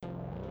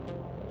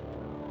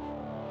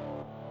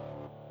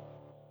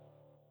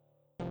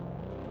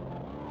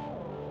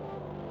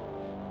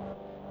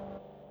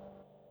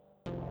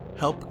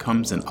Help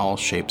comes in all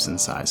shapes and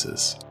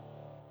sizes.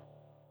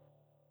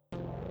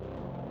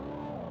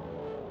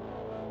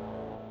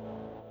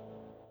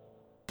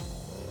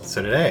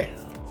 So today,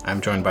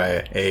 I'm joined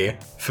by a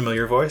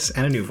familiar voice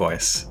and a new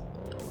voice.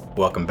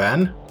 Welcome,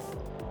 Ben,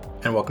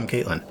 and welcome,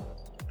 Caitlin.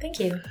 Thank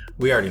you.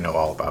 We already know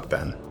all about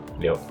Ben.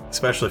 Yep.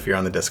 Especially if you're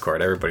on the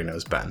Discord, everybody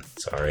knows Ben.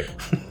 Sorry.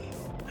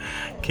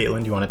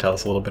 Caitlin, do you want to tell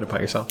us a little bit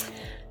about yourself?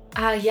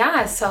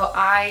 So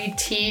I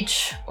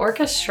teach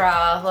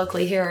orchestra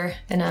locally here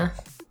in a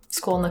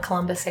school in the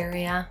Columbus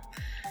area.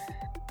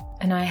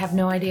 And I have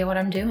no idea what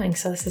I'm doing,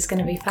 so this is going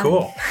to be fun.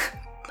 Cool.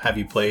 Have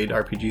you played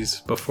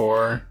RPGs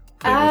before?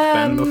 Played with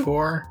Ben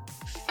before?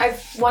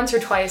 I've once or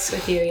twice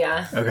with you,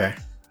 yeah. Okay.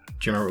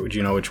 Do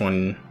you know which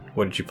one?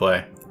 What did you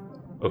play?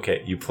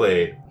 Okay, you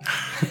played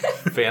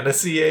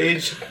Fantasy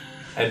Age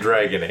and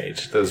Dragon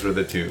Age. Those were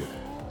the two.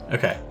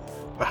 Okay.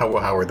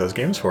 How were those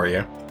games for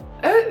you?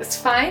 Oh, it's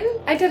fine.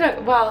 I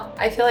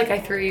feel like I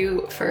threw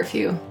you for a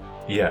few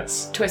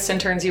Yes, twists and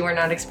turns you were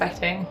not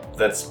expecting.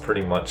 that's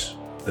pretty much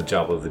the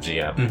job of the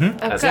GM. Mm-hmm.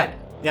 Oh, That's good. it.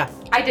 Yeah.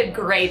 I did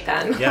great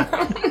then.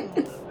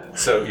 Yeah.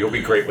 So you'll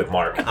be great with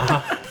Mark.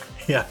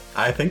 Yeah.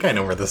 I think I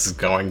know where this is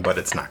going, but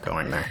it's not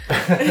going there.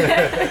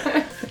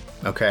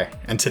 Okay.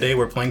 And today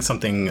we're playing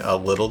something a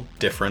little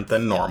different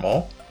than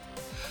normal.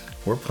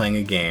 We're playing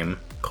a game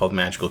called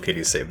Magical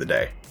Kitties Save the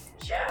Day.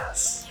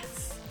 Yes.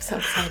 So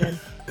excited.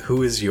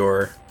 Who is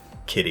your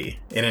kitty?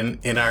 In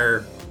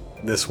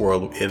this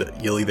world,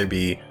 you'll either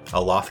be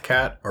a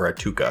Lothcat or a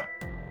Tuca.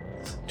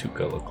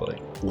 Tuca look like.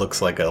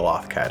 Looks like a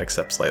Lothcat,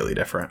 except slightly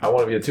different. I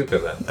want to be a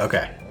Tuca then.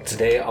 Okay.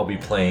 Today I'll be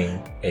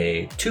playing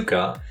a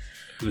Tuca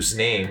whose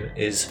name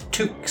is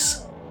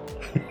Tukes.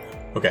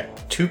 Okay.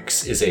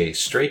 Tukes is a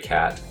stray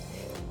cat.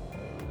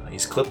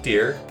 He's clipped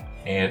ear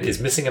and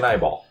is missing an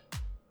eyeball.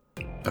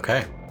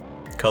 Okay.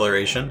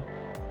 Coloration.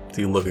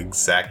 Do you look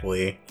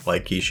exactly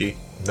like Kishi?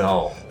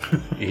 No,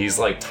 he's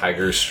like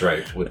tiger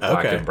striped with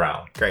black Okay. and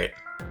brown. Great.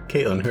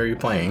 Caitlin, who are you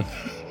playing?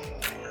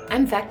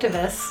 I'm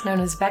Vectivus, known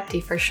as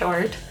Vecti for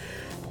short.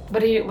 What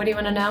do you want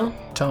to know?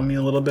 Tell me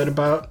a little bit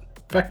about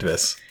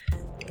Vectivus.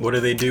 What do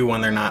they do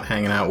when they're not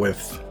hanging out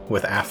with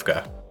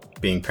Afka,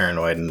 being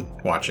paranoid and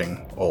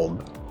watching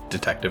old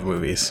detective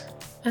movies?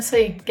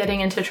 Mostly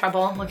getting into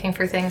trouble, looking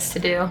for things to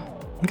do.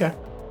 Okay.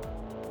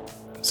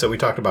 So we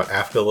talked about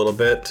Afka a little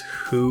bit.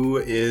 Who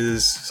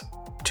is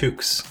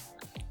Tukes?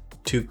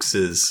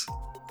 Tukes'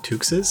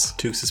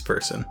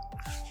 person.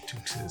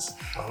 Tukes.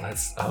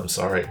 Oh, I'm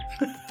sorry.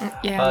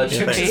 Yeah, you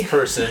should Tukes' be.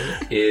 person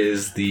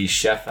is the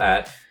chef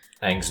at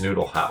Ang's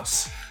Noodle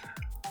House.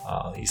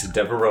 He's a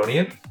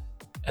Deveronian,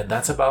 and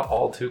that's about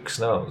all Tukes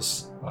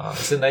knows.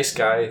 He's a nice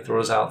guy,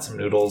 throws out some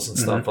noodles and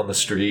stuff on the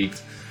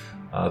street.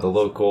 The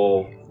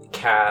local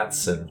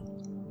cats and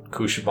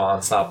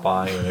Kushiban stop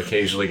by and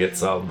occasionally get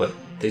some, but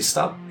they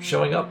stopped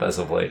showing up as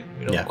of late.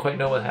 We don't quite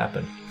know what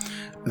happened.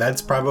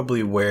 That's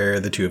probably where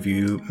the two of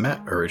you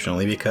met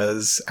originally,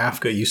 because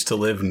Afka used to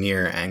live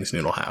near Ang's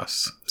Noodle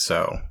House.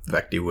 So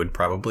Vecti would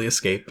probably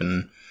escape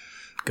and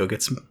go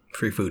get some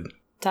free food.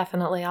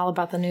 Definitely all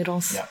about the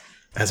noodles. Yeah.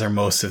 As are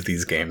most of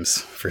these games,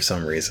 for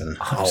some reason.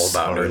 I'm all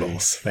about sorry.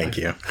 noodles. Thank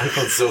you. I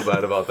felt so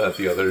bad about that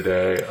the other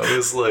day. I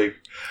was like,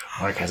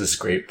 Mark has this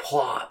great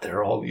plot. There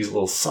are all these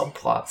little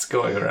subplots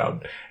going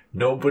around.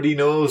 Nobody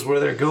knows where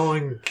they're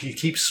going. He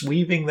keeps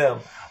weaving them.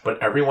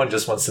 But everyone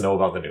just wants to know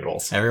about the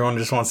noodles. Everyone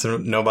just wants to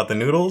know about the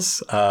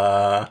noodles.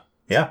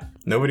 Yeah.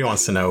 Nobody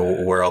wants to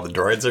know where all the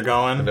droids are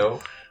going.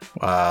 No?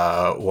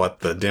 What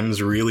the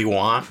Dims really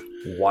want.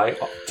 Why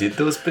did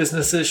those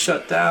businesses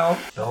shut down?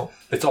 No.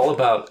 It's all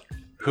about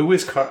how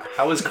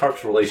is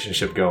Carp's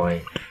relationship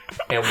going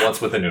and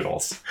what's with the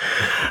noodles.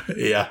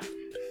 Yeah.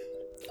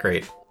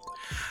 Great.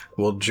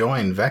 We'll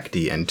join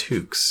Vecti and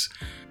Tukes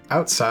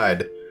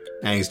outside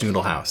Ang's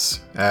Noodle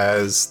House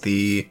as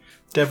the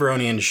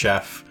Deveronian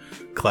chef,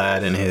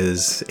 clad in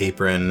his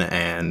apron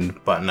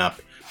and button up.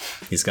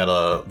 He's got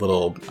a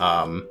little,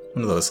 one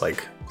of those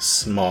like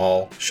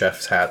small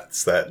chef's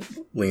hats that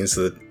leans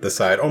to the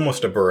side,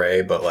 almost a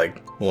beret, but like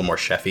a little more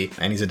chefy.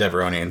 And he's a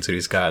Deveronian, so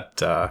he's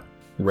got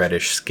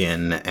reddish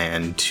skin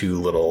and two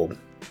little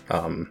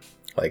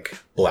like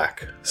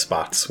black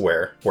spots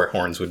where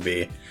horns would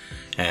be,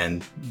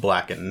 and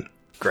black and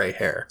gray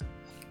hair.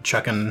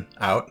 Chucking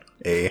out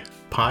a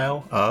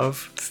pile of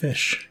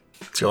fish.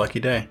 It's your lucky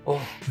day.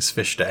 Oh, It's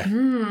fish day.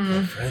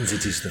 my friends,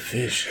 it is the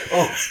fish.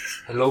 Oh,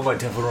 hello, my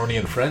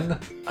Deveronian friend.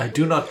 I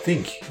do not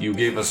think you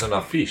gave us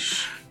enough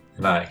fish.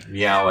 And I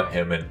meow at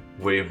him and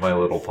wave my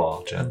little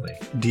paw gently.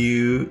 Do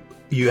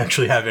you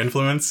actually have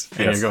influence? And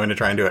Yes. you're going to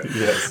try and do it?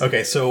 Yes.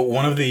 Okay, so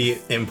one of the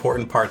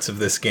important parts of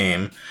this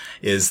game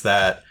is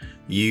that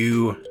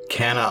you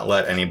cannot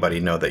let anybody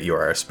know that you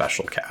are a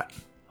special cat.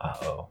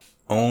 Uh-oh.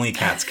 Only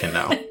cats can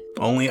know.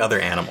 Only other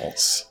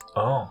animals.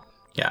 Oh.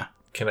 Yeah.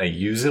 Can I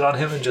use it on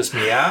him and just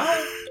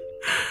meow?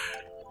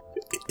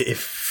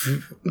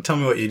 Tell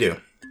me what you do.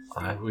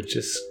 I would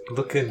just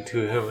look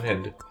into him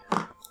and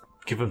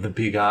give him the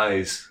big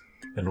eyes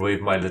and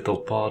wave my little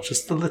paw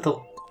just a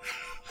little.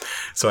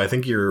 So I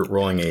think you're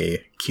rolling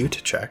a cute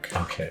check.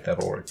 Okay,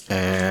 that'll work.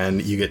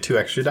 And you get 2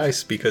 extra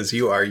dice because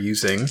you are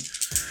using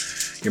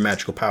your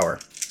magical power.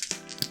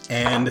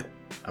 And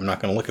I'm not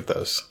going to look at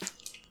those.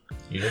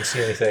 You didn't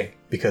see anything?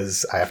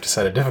 Because I have to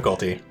set a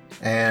difficulty.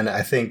 And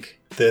I think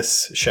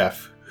this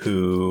chef,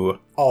 who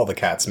all the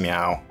cats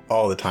meow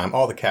all the time,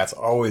 all the cats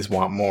always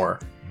want more,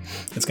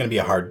 it's going to be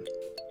a hard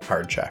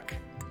check.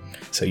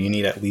 So you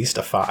need at least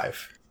a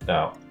 5.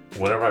 Now,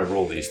 whenever I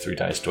roll these 3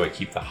 dice, do I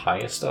keep the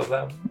highest of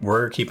them?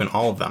 We're keeping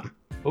all of them.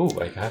 Oh,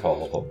 I have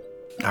all of them.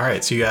 All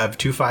right, so you have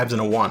 2 5s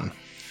and a 1.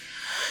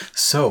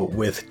 So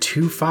with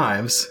 2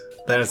 5s,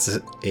 that is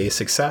a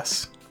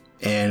success.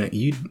 And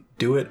you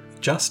do it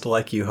just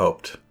like you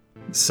hoped.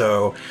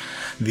 So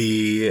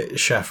the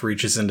chef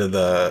reaches into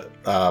the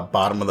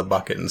bottom of the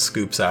bucket and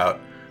scoops out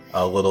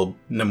a little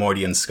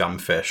Nemoidian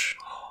scumfish.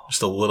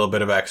 Just a little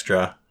bit of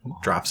extra.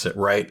 Drops it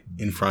right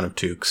in front of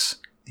Tukes.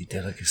 The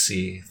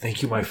delicacy.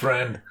 Thank you, my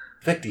friend.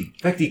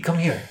 Vecti, come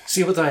here.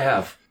 See what I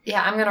have.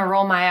 Yeah, I'm going to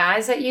roll my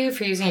eyes at you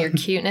for using your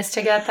cuteness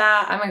to get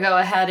that. I'm going to go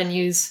ahead and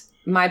use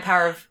my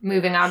power of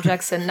moving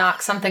objects and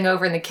knock something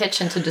over in the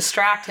kitchen to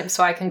distract him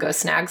so I can go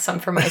snag some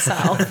for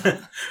myself.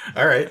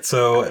 All right,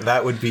 so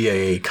that would be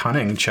a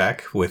cunning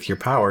check with your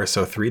power,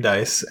 so 3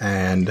 dice,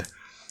 and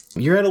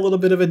you're at a little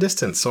bit of a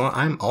distance, so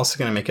I'm also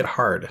going to make it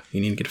hard.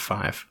 You need to get a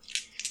 5.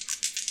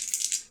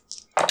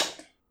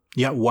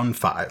 You got 1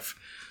 5.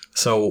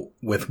 So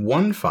with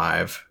 1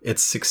 5,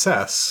 it's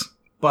success,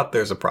 but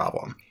there's a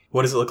problem.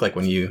 What does it look like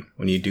when you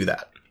do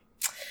that?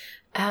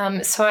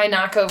 So I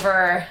knock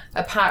over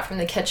a pot from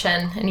the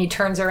kitchen, and he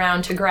turns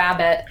around to grab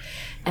it,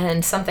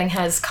 and something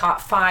has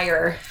caught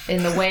fire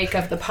in the wake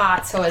of the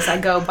pot. So as I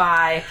go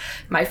by,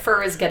 my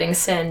fur is getting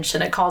singed,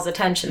 and it calls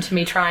attention to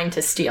me trying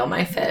to steal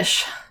my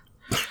fish.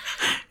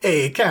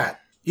 Hey,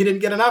 cat, you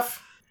didn't get enough?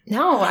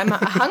 No, I'm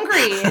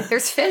hungry.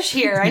 There's fish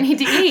here. I need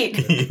to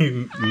eat.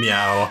 You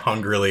meow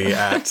hungrily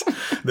at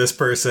this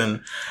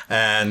person,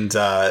 and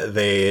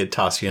they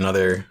toss you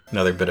another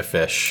bit of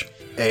fish.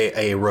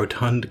 A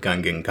rotund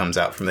Gungan comes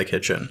out from the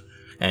kitchen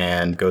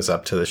and goes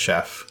up to the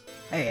chef.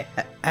 Hey,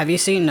 have you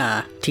seen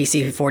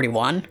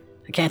TC41?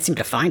 I can't seem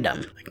to find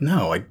him. Like,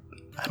 no, I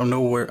don't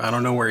know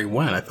where he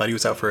went. I thought he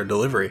was out for a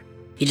delivery.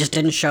 He just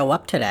didn't show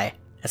up today.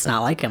 It's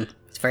not like him.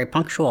 It's very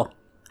punctual.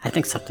 I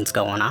think something's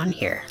going on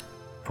here.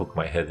 Poke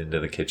my head into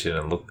the kitchen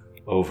and look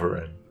over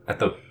and at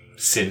the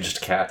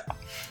singed cat.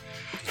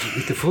 Did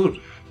you eat the food?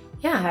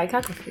 Yeah, I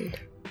got the food.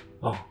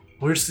 Oh,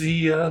 where's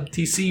the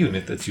TC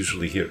unit that's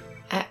usually here?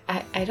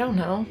 I don't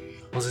know.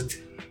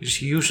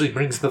 She usually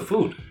brings the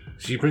food.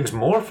 She brings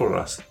more for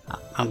us.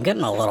 I'm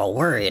getting a little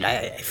worried.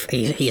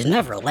 He's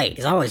never late.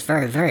 He's always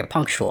very, very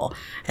punctual.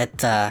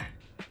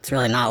 It's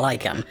really not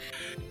like him.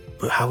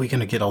 But how are we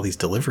going to get all these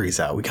deliveries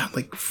out? We got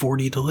like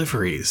 40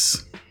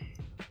 deliveries.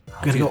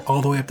 We got to go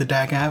all the way up to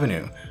Dag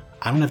Avenue.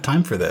 I don't have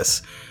time for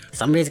this.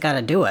 Somebody's got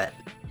to do it.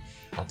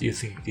 How do you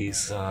think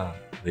these,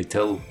 they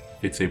tell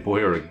if it's a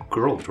boy or a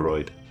girl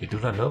droid? They do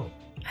not know.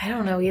 I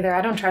don't know either.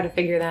 I don't try to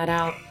figure that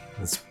out.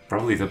 That's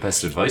probably the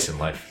best advice in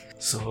life.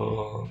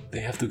 So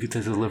they have to get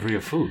the delivery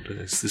of food.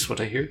 Is this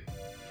what I hear?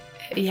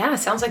 Yeah,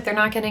 sounds like they're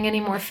not getting any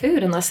more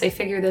food unless they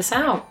figure this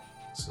out.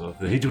 So if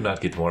they do not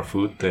get more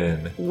food,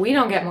 then... We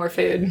don't get more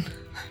food.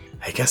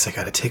 I guess I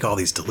gotta take all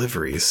these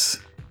deliveries.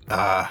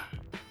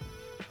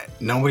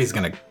 Nobody's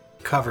gonna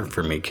cover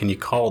for me. Can you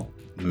call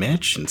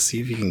Mitch and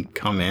see if he can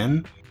come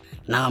in?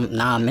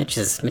 Nah, Mitch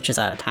is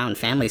out of town,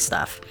 family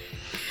stuff.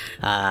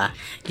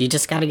 You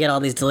just gotta get all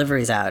these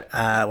deliveries out.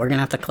 We're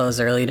gonna have to close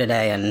early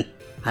today, and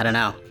I don't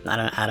know.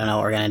 I don't know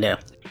what we're gonna do.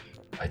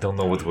 I don't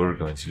know what we're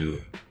going to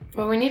do.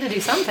 Well, we need to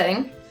do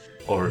something.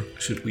 Or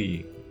should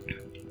we...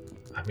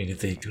 I mean,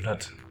 if they do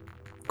not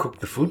cook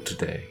the food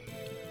today,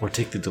 or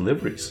take the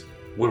deliveries,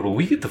 where will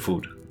we get the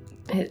food?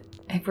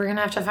 We're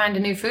gonna have to find a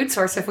new food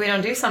source if we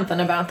don't do something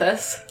about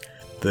this.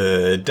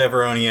 The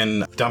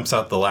Deveronian dumps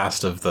out the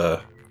last of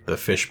the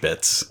fish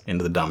bits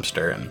into the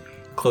dumpster and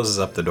closes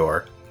up the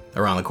door.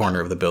 Around the corner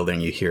of the building,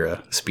 you hear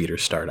a speeder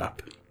start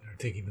up. They're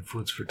taking the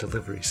foods for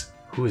deliveries.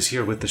 Who is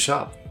here with the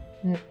shop?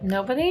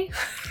 Nobody?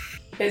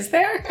 Is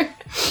there?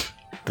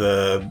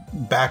 The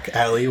back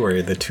alley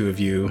where the two of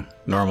you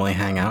normally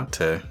hang out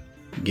to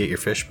get your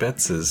fish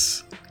bits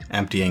is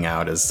emptying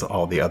out as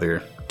all the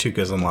other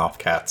Tukas and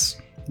Lothcats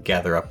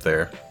gather up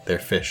their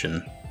fish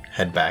and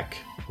head back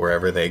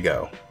wherever they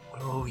go.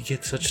 Oh, we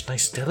get such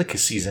nice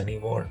delicacies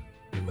anymore.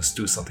 We must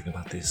do something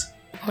about this.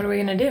 What are we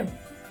gonna do?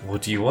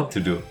 What do you want to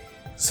do?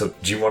 So,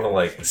 do you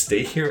want to,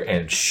 stay here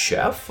and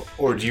chef?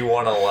 Or do you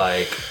want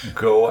to,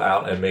 go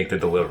out and make the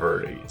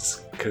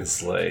deliveries? Because,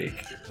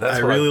 that's I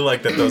really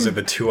like that those are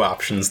the two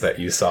options that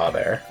you saw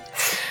there.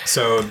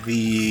 So,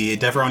 the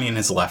Deveronian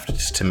has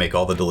left to make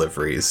all the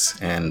deliveries,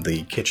 and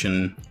the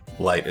kitchen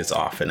light is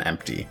off and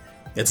empty.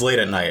 It's late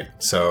at night,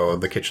 so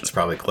the kitchen's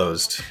probably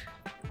closed.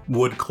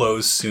 Would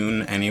close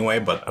soon anyway,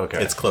 but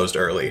okay. It's closed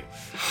early.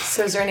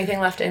 So is there anything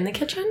left in the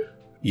kitchen?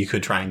 You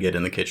could try and get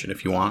in the kitchen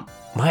if you want.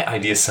 My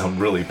ideas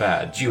sound really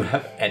bad. Do you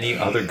have any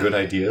other good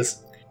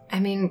ideas? I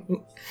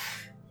mean,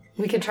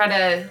 we could try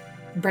to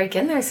break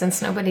in there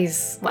since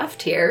nobody's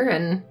left here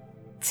and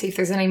see if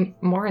there's any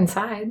more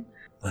inside.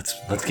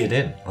 Let's get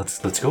in. Let's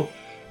go. All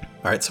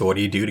right, so what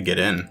do you do to get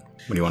in?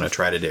 What do you want to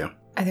try to do?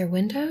 Are there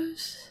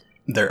windows?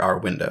 There are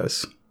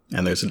windows,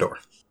 and there's a door.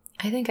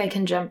 I think I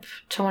can jump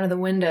to one of the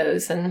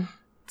windows and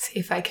see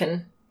if I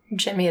can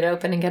jimmy it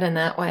open and get in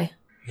that way.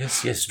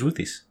 Yes, do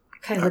this.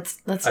 Okay, let's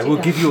do that. I will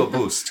give you a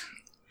boost.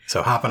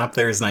 So hopping up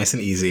there is nice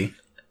and easy,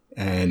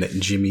 and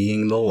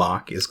jimmying the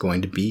lock is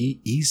going to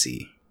be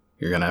easy.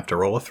 You're going to have to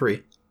roll a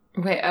 3.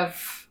 Wait,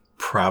 of...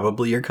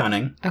 Probably your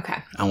cunning,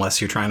 Okay.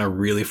 unless you're trying to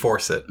really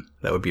force it.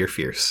 That would be your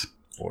fierce.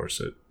 Force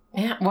it.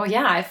 Yeah, well,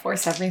 yeah, I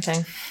force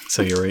everything.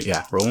 So you're,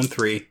 rolling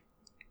 3,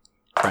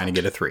 trying to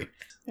get a 3.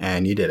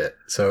 And you did it.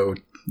 So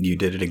you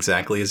did it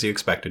exactly as you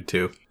expected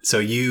to. So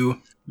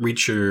you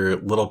reach your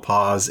little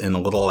paws in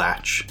a little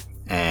latch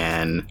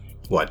and,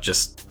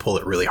 just pull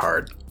it really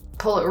hard.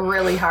 Pull it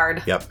really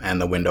hard. Yep, and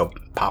the window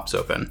pops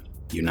open.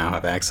 You now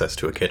have access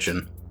to a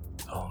kitchen.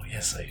 Oh,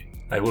 yes,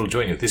 I will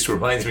join you. This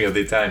reminds me of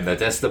the time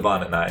that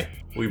Esteban and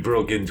we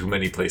broke into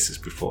many places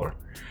before.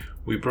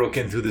 We broke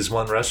into this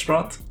one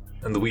restaurant,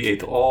 and we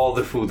ate all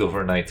the food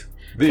overnight.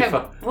 Okay,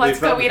 let's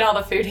go eat all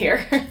the food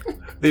here.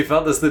 They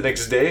found us the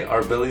next day.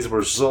 Our bellies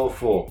were so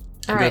full.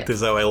 All right. That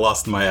is how I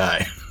lost my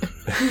eye.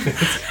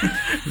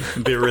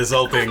 The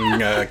resulting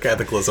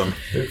cataclysm.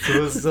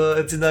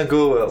 It did not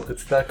go well. It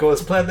did not go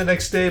as planned the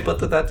next day, but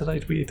that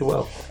night we ate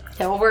well.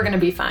 Yeah, well, we're going to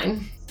be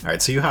fine. All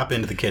right, so you hop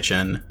into the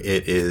kitchen.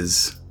 It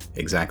is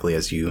exactly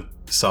as you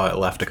saw it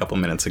left a couple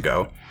minutes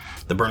ago.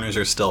 The burners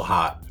are still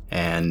hot,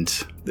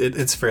 and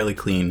it's fairly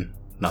clean.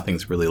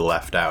 Nothing's really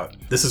left out.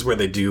 This is where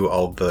they do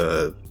all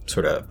the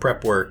sort of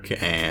prep work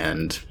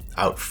and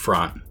out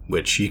front,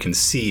 which you can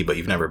see, but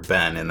you've never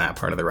been in that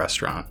part of the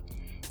restaurant.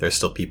 There's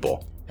still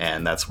people,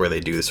 and that's where they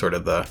do sort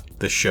of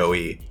the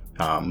showy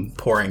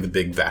pouring the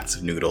big vats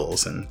of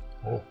noodles and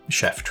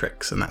chef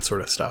tricks and that sort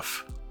of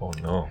stuff. Oh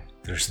no,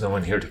 there's no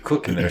one here to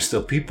cook, and there's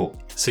still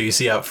people. So you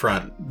see out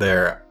front,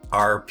 there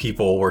are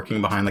people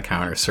working behind the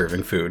counter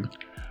serving food,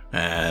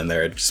 and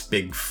there are just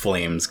big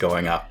flames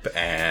going up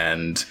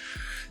and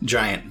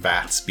giant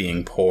vats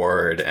being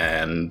poured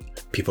and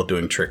people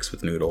doing tricks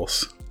with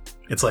noodles.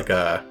 It's like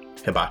a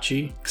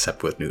hibachi,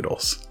 except with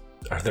noodles.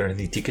 Are there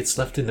any tickets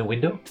left in the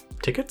window?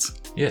 Tickets?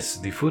 Yes,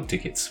 the food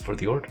tickets for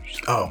the orders.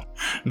 Oh,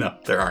 no,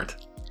 there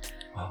aren't.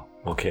 Oh,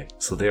 okay.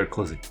 So they are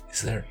closing.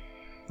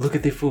 Look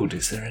at the food.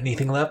 Is there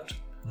anything left?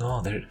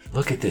 No,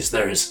 look at this.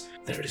 There is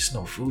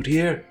no food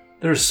here.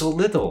 There is so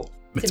little.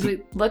 Did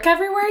we look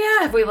everywhere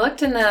yet? Have we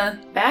looked in the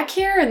back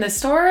here, in the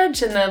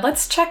storage,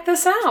 let's check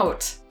this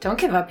out. Don't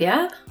give up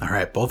yet. All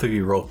right, both of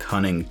you roll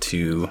cunning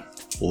to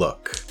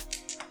look.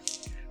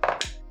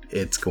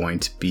 It's going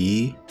to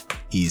be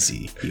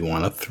easy. You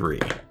want a 3.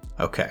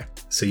 Okay,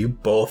 so you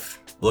both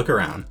look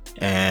around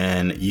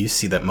and you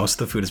see that most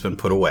of the food has been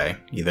put away,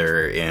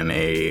 either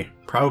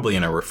probably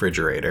in a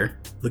refrigerator.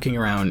 Looking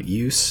around,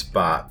 you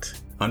spot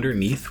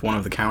underneath one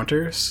of the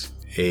counters,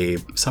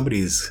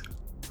 somebody's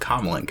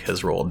comlink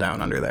has rolled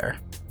down under there.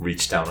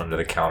 Reach down under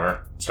the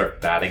counter, start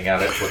batting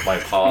at it with my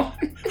paw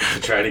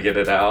to try to get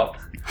it out.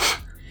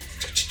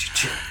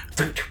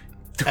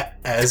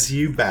 As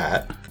you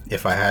bat,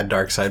 if I had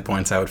dark side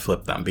points, I would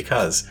flip them,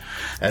 because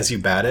as you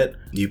bat it,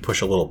 you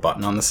push a little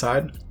button on the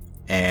side,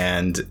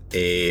 and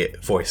a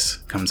voice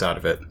comes out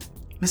of it.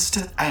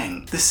 Mr.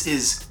 Ang, this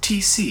is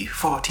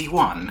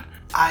TC-41.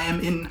 I am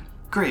in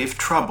grave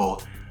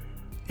trouble.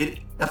 It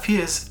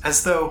appears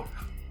as though...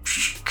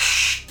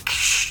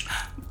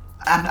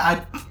 and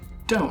I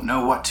don't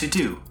know what to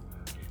do.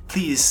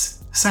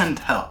 Please send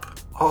help,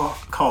 or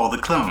call the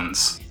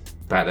clones.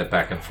 Bat it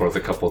back and forth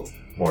a couple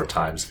more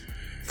times.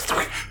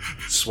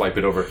 Swipe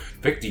it over.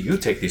 Victor, you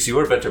take this. You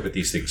are better with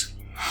these things.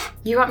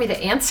 You want me to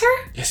answer?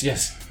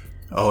 Yes.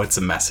 Oh, it's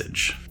a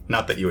message.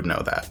 Not that you would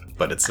know that,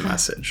 but it's a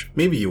message.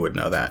 Maybe you would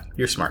know that.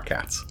 You're smart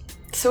cats.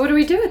 So what do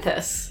we do with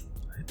this?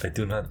 I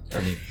do not...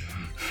 I mean,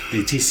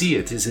 the TC,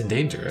 it is in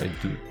danger.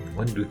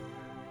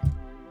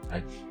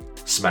 I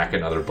smack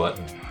another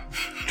button,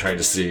 trying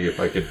to see if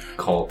I could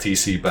call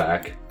TC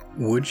back.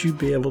 Would you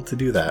be able to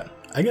do that?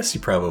 I guess you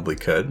probably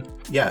could.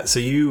 Yeah, so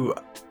you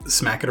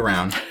smack it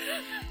around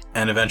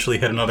and eventually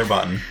hit another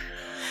button,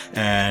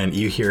 and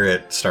you hear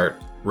it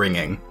start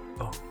ringing.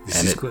 Oh,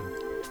 this is good.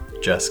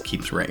 Just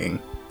keeps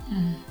ringing.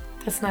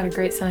 That's not a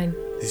great sign.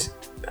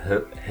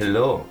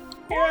 Hello.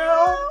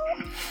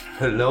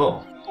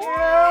 Hello.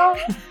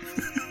 I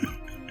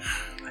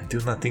do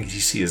not think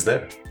TC is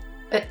there.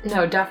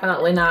 No,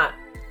 definitely not.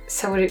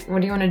 So what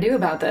do you want to do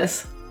about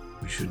this?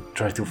 We should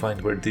try to find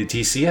where the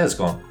TC has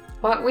gone.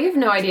 Well, we have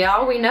no idea.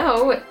 All we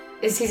know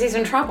is TC's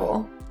in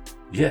trouble.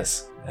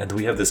 Yes, and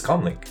we have this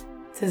comlink.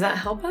 Does that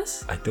help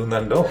us? I do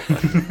not know.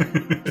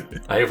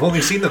 I have only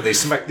seen them. They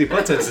smack the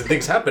buttons and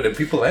things happen and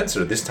people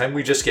answer. This time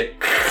we just get...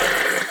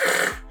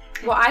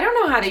 Well, I don't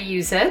know how to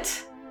use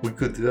it. We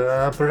could...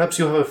 perhaps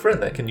you have a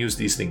friend that can use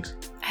these things.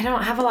 I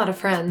don't have a lot of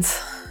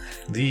friends.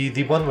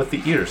 The one with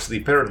the ears.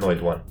 The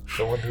paranoid one.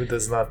 The one who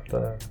does not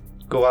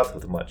go out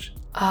with much.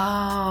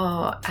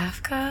 Oh,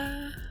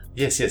 Afka?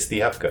 Yes, the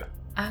Afka.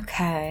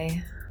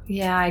 Okay.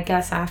 Yeah, I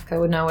guess Afka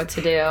would know what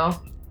to do.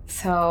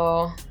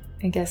 So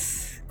I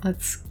guess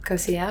let's go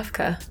see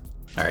Afka.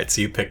 All right,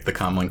 so you pick the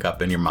comlink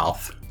up in your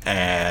mouth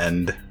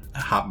and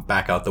hop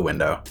back out the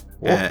window.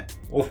 This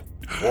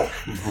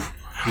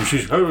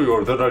is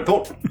heavier than I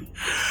thought.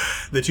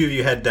 The two of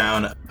you head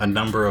down a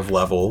number of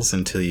levels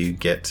until you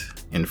get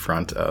in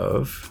front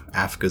of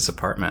Afka's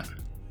apartment.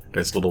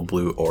 There's a little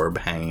blue orb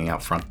hanging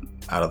out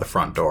of the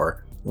front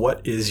door.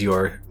 What is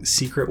your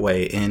secret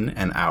way in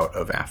and out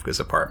of Afka's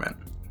apartment?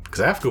 Because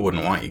Afka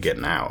wouldn't want you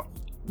getting out.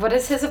 What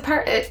is his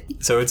apartment?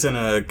 So it's in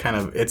a kind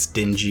of, it's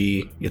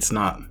dingy. It's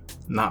not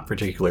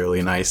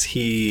particularly nice.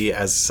 He,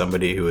 as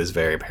somebody who is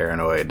very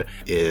paranoid,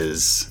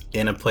 is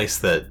in a place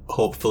that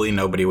hopefully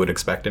nobody would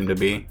expect him to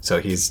be.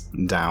 So he's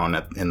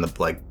down in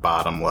the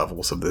bottom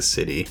levels of the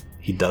city.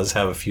 He does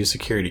have a few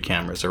security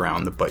cameras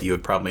around, but you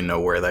would probably know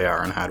where they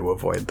are and how to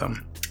avoid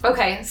them.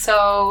 Okay,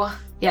 so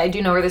yeah, I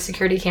do know where the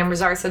security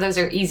cameras are, so those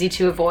are easy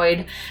to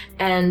avoid.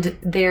 And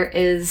there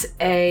is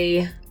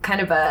a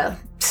kind of a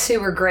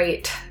sewer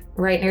grate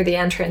right near the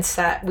entrance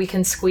that we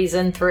can squeeze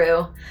in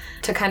through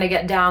to kind of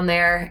get down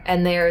there.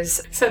 And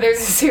there's a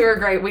sewer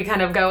grate we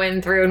kind of go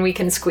in through and we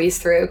can squeeze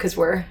through because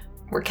we're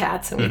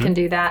cats and we can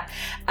do that.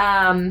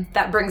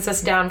 That brings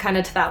us down kind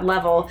of to that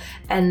level.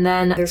 And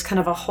then there's kind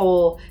of a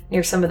hole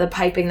near some of the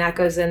piping that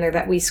goes in there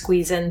that we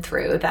squeeze in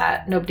through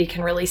that nobody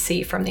can really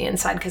see from the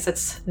inside because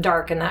it's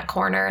dark in that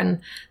corner. And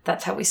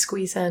that's how we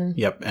squeeze in.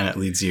 Yep, and it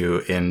leads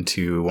you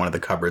into one of the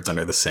cupboards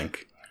under the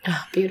sink.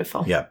 Oh,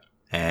 beautiful. Yep,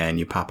 and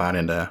you pop out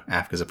into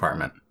Afka's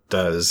apartment.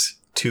 Does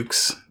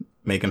Tukes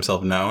make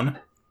himself known,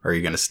 or are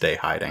you going to stay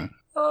hiding?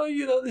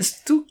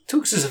 This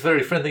Tukes is a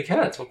very friendly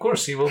cat. Of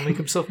course, he will make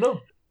himself known.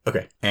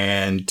 Okay,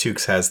 and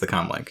Tukes has the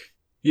comlink.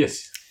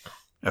 Yes.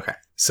 Okay,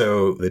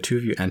 so the two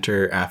of you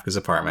enter Afka's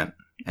apartment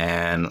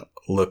and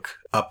look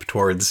up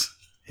towards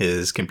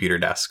his computer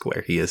desk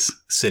where he is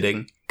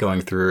sitting, going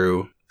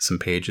through some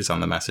pages on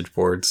the message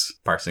boards,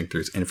 parsing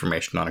through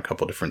information on a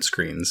couple different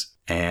screens.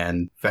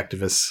 And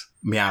Vectivus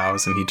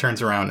meows and he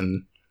turns around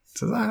and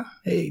says,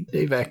 hey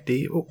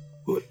Vecti,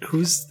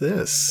 who's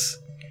this?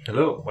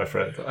 Hello, my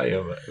friend. I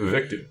am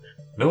Vectiv.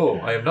 No,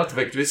 I am not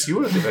Vectivus.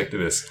 You are the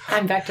Vectivus.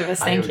 I'm Vectivus,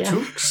 thank you. I am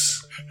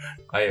Tukes.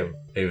 I am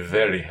a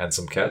very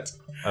handsome cat,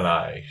 and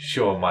I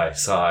show him my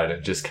side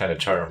and just kind of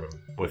charm him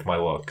with my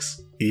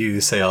looks.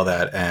 You say all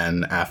that,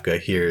 and Afka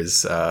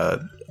hears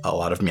a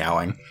lot of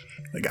meowing.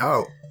 This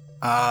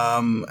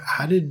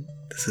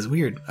is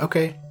weird.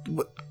 Okay,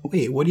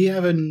 wait, what do you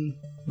have in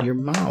your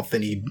mouth?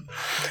 And he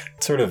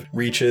sort of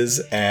reaches,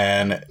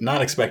 and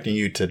not expecting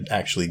you to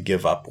actually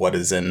give up what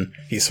is in,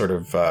 he sort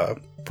of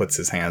puts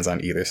his hands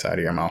on either side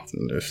of your mouth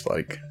and just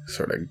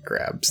sort of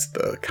grabs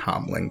the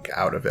comlink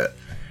out of it.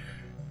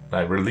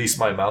 I release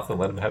my mouth and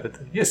let him have it.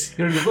 Yes,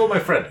 here you go, my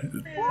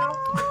friend.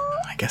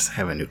 I guess I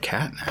have a new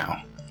cat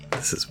now.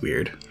 This is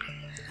weird.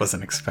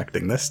 Wasn't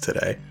expecting this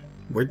today.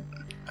 A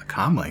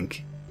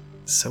comlink?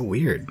 So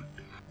weird.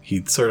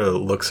 He sort of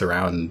looks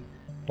around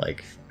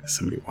like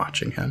somebody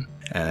watching him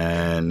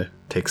and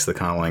takes the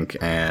comlink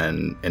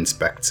and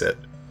inspects it.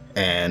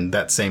 And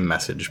that same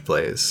message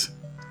plays.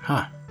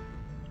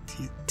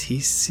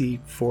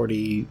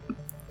 TC41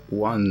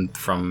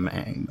 from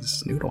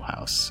Aang's Noodle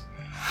House.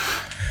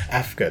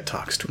 Afka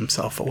talks to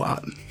himself a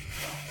lot.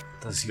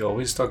 Does he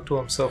always talk to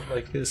himself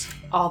like this?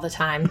 All the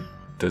time.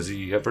 Does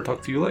he ever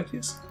talk to you like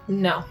this?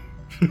 No.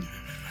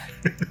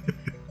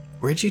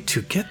 Where'd you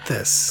two get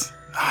this?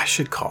 I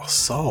should call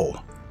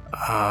Sol.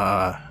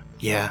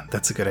 Yeah,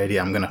 that's a good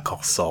idea. I'm gonna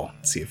call Sol,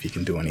 see if he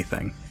can do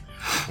anything.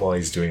 While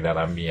he's doing that,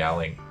 I'm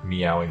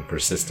meowing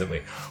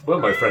persistently.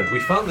 Well, my friend, we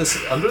found this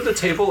under the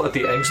table at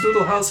the Aang's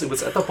Noodle House. It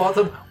was at the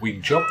bottom.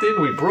 We jumped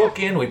in, we broke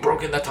in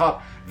the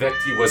top.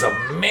 Vecti was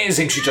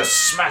amazing. She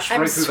just smashed right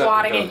through that window.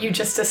 I'm swatting at you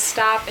just to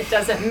stop. It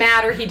doesn't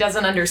matter. He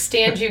doesn't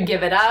understand you.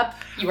 Give it up.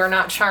 You are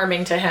not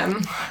charming to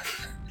him.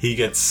 He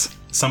gets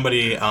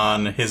somebody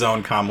on his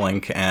own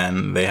comlink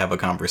and they have a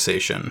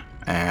conversation.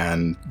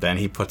 And then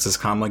he puts his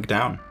comlink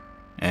down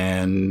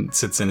and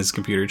sits in his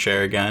computer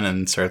chair again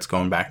and starts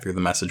going back through the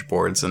message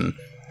boards, and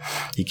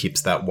he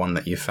keeps that one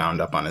that you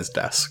found up on his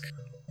desk.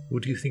 Who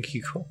do you think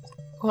he called?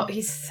 Well,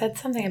 he said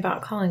something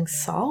about calling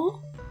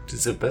Sol?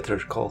 It's a better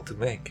call to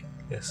make,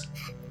 yes.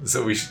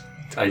 So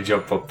I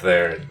jump up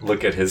there and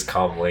look at his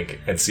comlink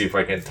and see if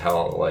I can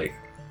tell,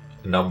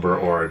 number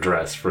or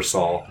address for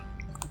Sol.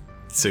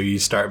 So you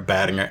start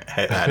batting at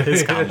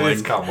his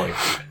comlink.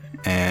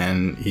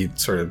 And he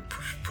sort of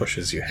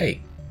pushes you,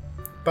 hey,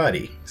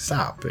 buddy,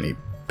 stop. And he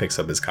picks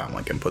up his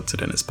comlink and puts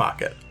it in his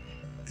pocket.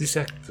 This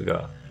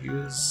guy,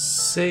 you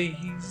say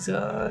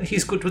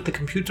he's good with the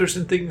computers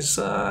and things.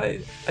 I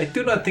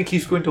do not think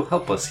he's going to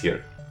help us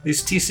here.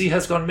 This TC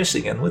has gone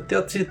missing, and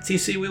without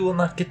TC we will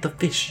not get the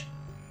fish.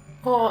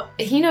 Well,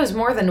 he knows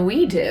more than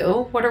we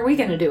do. What are we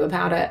going to do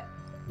about it?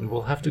 We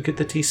will have to get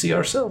the TC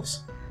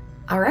ourselves.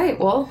 All right,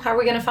 well, how are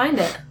we going to find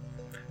it?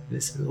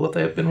 This is what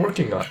I have been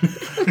working on.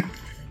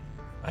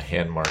 I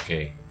hand mark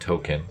a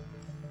token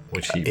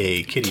which he...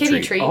 A kitty Kitty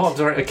treat. treat. Oh, I'm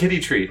sorry, a kitty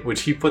treat,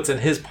 which he puts in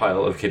his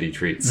pile of kitty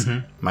treats.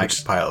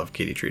 Mike's pile of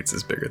kitty treats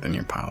is bigger than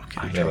your pile of kitty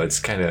I treats. know, it's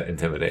kind of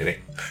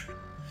intimidating.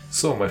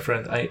 So, my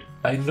friend,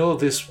 I know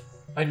this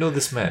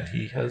man.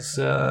 He has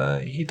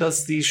he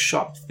does the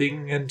shop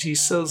thing, and he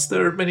says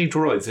there are many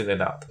droids in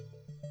and out.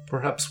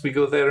 Perhaps we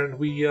go there and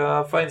we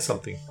find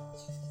something.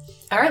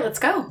 All right, let's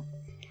go.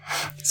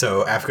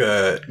 So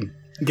Afka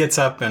gets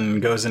up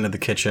and goes into the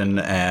kitchen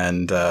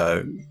and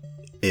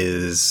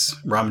is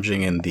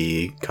rummaging in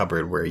the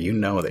cupboard where you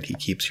know that he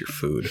keeps your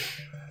food.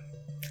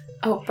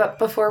 Oh, but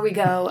before we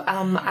go,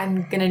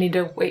 I'm gonna need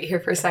to wait here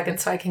for a second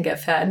so I can get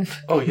fed.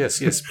 Oh, yes,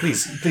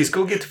 please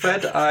go get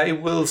fed. I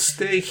will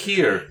stay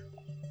here.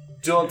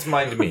 Don't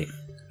mind me.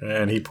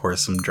 And he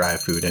pours some dry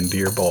food into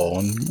your bowl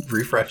and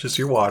refreshes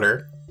your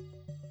water.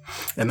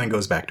 And then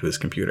goes back to his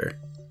computer.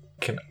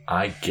 Can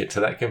I get to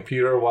that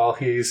computer while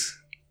he's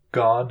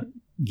gone?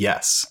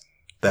 Yes.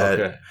 That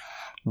Okay.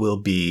 will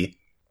be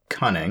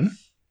cunning.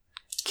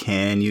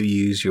 Can you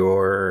use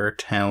your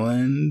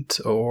talent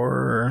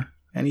or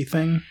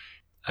anything?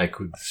 I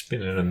could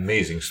spin an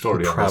amazing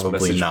story on Probably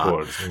this message not.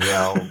 board.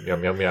 Meow, meow,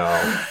 meow,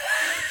 meow.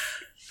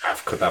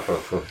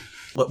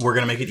 Look, we're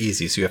going to make it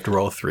easy, so you have to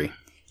roll a 3.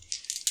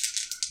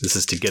 This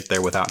is to get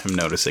there without him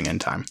noticing in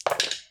time.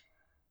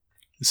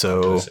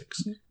 So,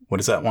 6. what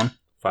is that one?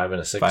 5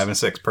 and a 6. 5 and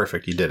 6.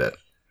 Perfect, you did it.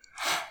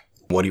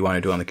 What do you want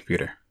to do on the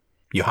computer?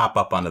 You hop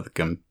up onto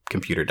the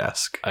computer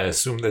desk. I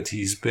assume that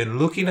he's been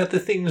looking at the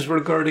things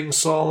regarding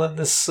Saul and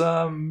this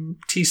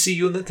TC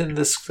unit and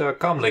this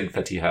comlink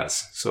that he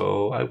has.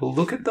 So I will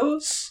look at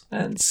those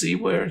and see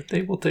where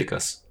they will take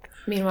us.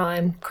 Meanwhile,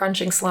 I'm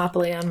crunching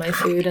sloppily on my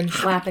food and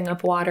lapping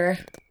up water.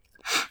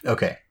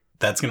 Okay,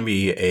 that's going to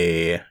be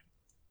a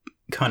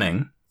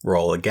cunning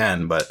roll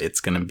again, but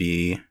it's going to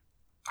be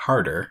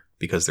harder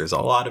because there's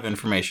a lot of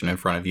information in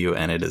front of you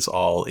and it is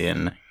all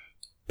in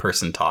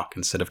person talk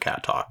instead of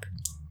cat talk.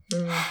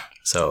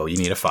 So you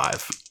need a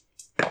 5.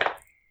 And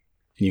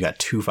you got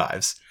 2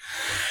 5s.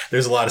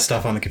 There's a lot of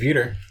stuff on the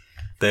computer.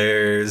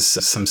 There's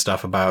some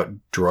stuff about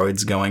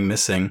droids going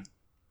missing.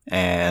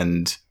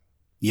 And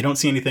you don't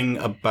see anything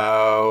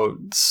about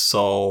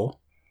Saul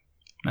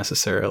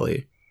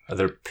necessarily. Are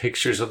there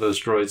pictures of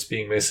those droids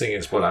being missing?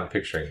 Is what I'm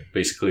picturing.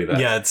 Basically that.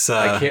 Yeah, it's...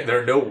 I can't.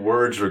 There are no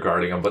words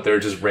regarding them, but they're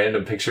just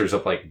random pictures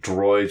of like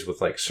droids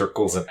with like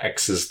circles and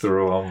X's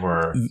through them,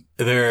 or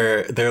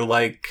They're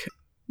like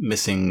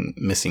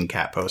missing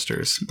cat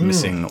posters,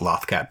 missing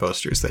Loth cat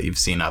posters that you've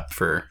seen up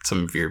for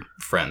some of your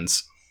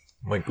friends.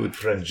 my good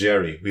friend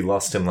Jerry. We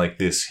lost him like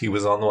this. He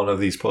was on one of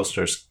these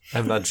posters.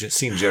 I've not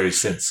seen Jerry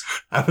since.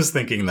 I was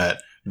thinking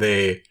that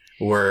they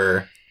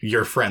were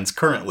your friends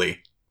currently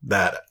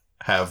that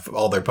have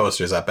all their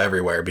posters up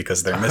everywhere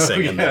because they're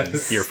missing and then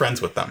yes. you're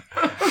friends with them.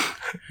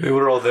 They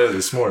were all there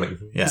this morning.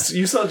 Yeah.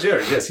 You saw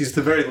Jerry. Yes, he's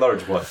the very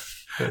large one.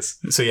 Yes.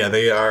 So yeah,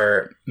 they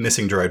are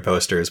missing droid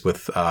posters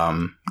with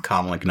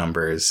comlink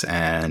numbers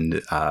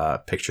and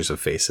pictures of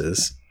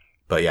faces.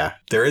 But yeah,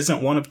 there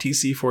isn't one of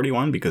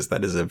TC-41 because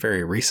that is a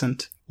very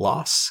recent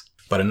loss,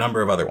 but a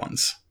number of other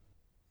ones.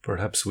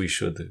 Perhaps we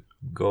should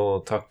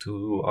go talk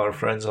to our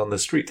friends on the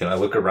street. And I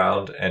look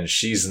around and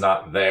she's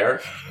not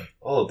there. I'm like,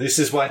 oh, this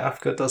is why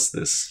Afka does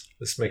this.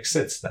 This makes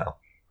sense now.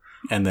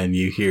 And then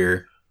you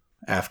hear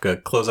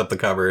Afka close up the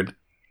cupboard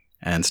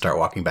and start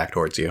walking back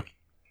towards you.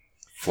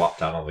 Flop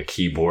down on the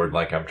keyboard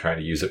like I'm trying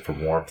to use it for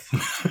warmth.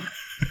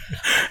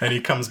 And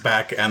he comes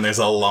back and there's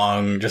a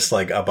long, just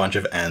like a bunch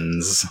of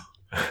N's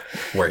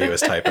where he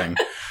was typing.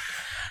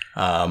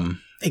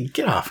 Hey,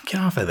 get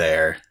off of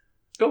there.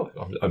 Oh,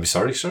 I'm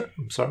sorry, sir.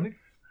 I'm sorry.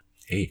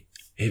 Hey,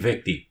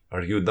 Vecti,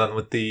 are you done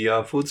with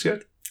the foods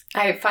yet?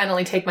 I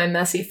finally take my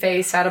messy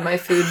face out of my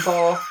food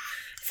bowl,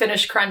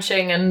 finish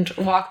crunching, and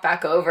walk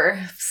back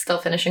over, still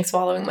finishing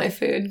swallowing my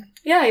food.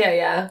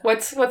 Yeah.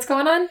 What's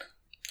going on?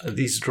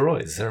 These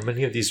droids. There are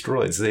many of these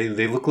droids.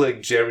 They look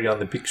like Jerry on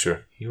the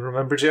picture. You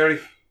remember Jerry?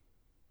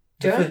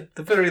 The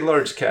very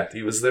large cat.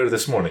 He was there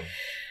this morning.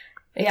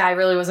 Yeah, I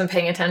really wasn't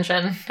paying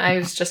attention. I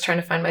was just trying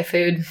to find my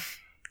food.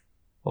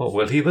 Oh,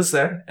 well, he was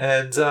there,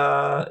 and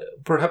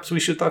perhaps we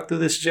should talk to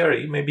this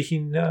Jerry. Maybe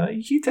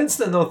he tends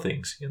to know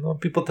things. You know,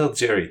 people tell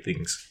Jerry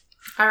things.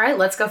 All right,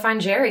 let's go find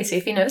Jerry, see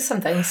if he knows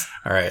some things.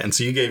 All right, and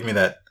so you gave me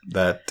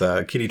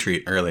that kitty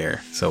treat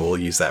earlier, so we'll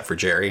use that for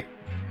Jerry.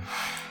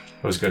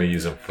 I was going to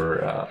use him for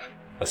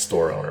a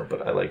store owner,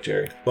 but I like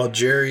Jerry. Well,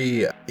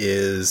 Jerry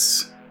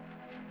is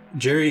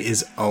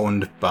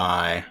owned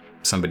by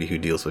somebody who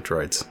deals with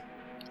droids.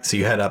 So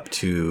you head up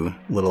to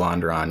Little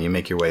Onderon. You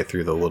make your way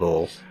through the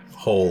little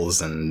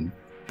holes and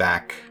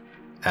back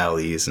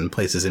alleys and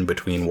places in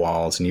between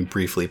walls, and you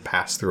briefly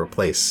pass through a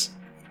place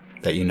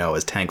that you know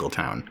as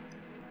Tangletown.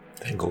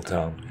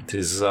 Tangletown. It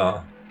is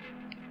a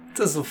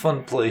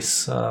fun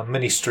place.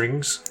 Many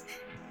strings.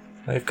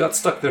 I've got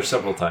stuck there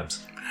several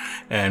times.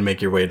 And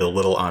make your way to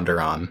Little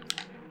Onderon,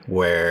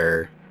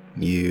 where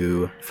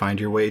you find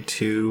your way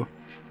to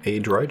a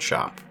droid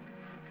shop.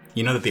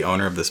 You know that the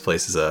owner of this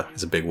place is a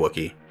big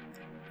Wookiee.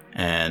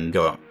 And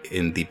go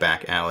in the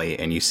back alley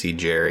and you see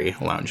Jerry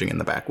lounging in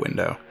the back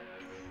window.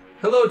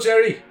 Hello,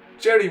 Jerry.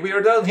 Jerry, we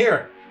are down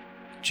here.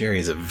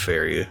 Jerry's a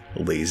very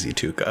lazy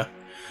Tuca.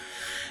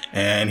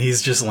 And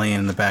he's just laying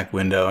in the back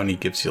window and he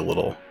gives you a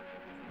little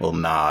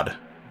nod.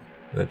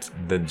 That's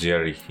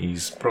Jerry.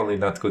 He's probably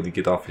not going to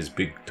get off his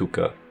big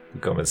Tuca to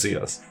come and see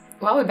us.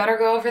 Well, we better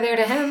go over there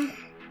to him.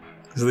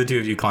 So the two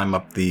of you climb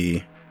up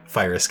the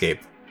fire escape,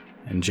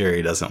 and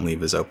Jerry doesn't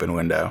leave his open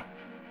window.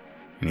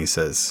 And he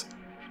says,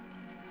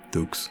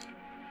 Dukes,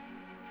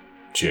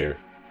 Jerry.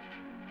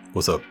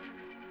 what's up?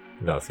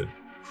 Nothing.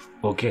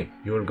 Okay,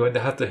 you are going to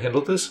have to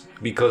handle this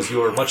because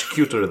you are much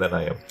cuter than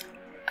I am.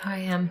 I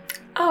am.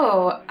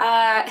 Oh,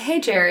 hey,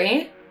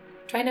 Jerry.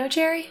 Do I know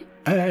Jerry?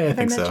 I Have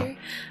think met so. Jerry?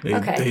 Hey,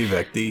 Okay. hey,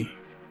 Vecti.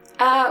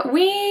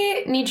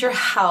 We need your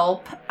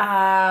help.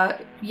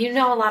 You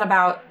know a lot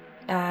about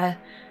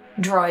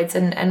droids,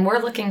 and we're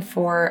looking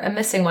for a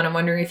missing one. I'm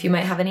wondering if you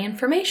might have any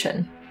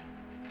information.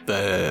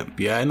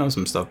 Yeah, I know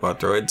some stuff about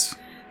droids.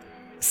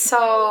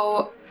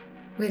 So,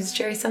 was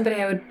Jerry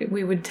somebody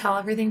we would tell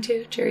everything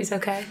to? Jerry's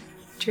okay?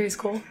 Jerry's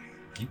cool?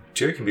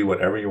 Jerry can be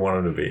whatever you want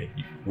him to be.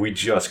 We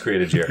just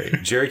created Jerry.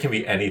 Jerry can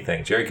be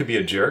anything. Jerry could be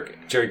a jerk.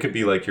 Jerry could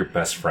be like your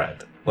best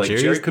friend. Like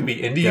Jerry could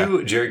be into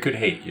you. Jerry could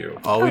hate you.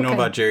 All we know Okay.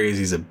 about Jerry is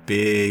he's a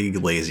big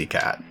lazy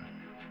cat.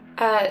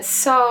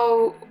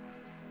 So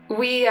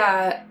we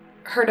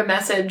heard a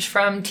message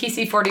from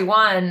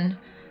TC41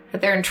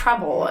 that they're in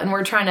trouble, and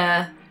we're trying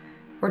to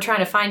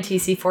find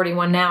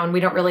TC41 now, and we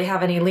don't really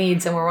have any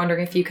leads, and we're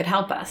wondering if you could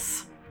help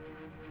us.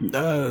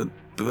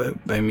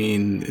 I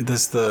mean,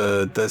 that's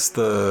the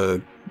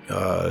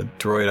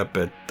droid up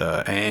at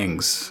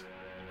Aang's,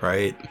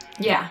 right?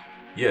 Yeah.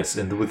 Yes,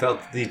 and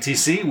without the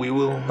TC, we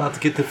will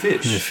not get the The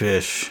fish.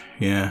 fish,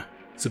 yeah.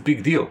 It's a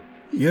big deal.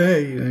 Yeah,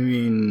 I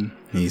mean,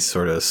 he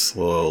sort of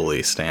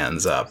slowly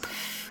stands up.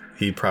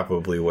 He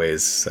probably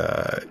weighs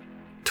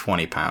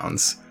 20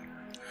 pounds.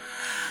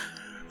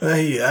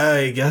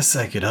 I guess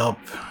I could help.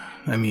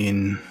 I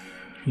mean,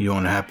 you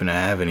don't happen to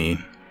have any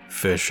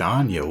fish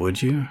on you,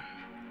 would you?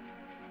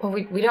 Well,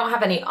 we don't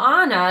have any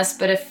on us,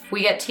 but if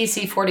we get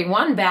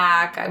TC41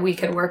 back, we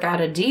could work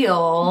out a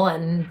deal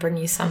and bring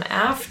you some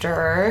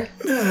after.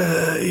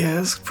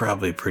 Yeah, it's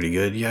probably pretty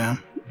good, yeah.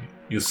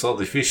 You saw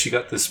the fish you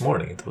got this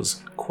morning. It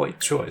was quite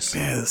choice.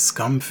 Yeah, the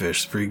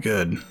scumfish's pretty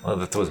good. Oh,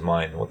 that was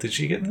mine. What did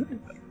she get?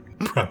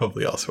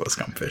 Probably also a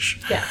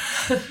scumfish. Yeah.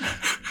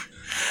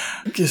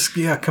 Just,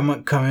 yeah, come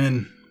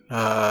in.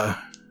 The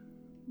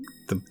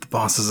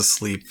boss is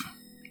asleep.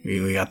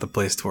 We got the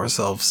place to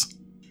ourselves.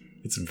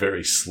 It's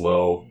very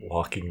slow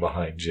walking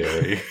behind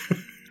Jerry.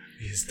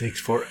 It takes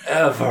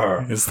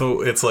forever.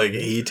 It's like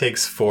he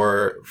takes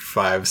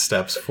 4-5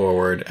 steps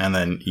forward, and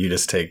then you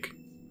just take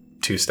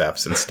 2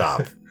 steps and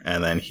stop.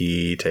 And then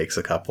he takes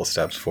a couple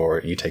steps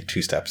forward, and you take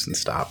 2 steps and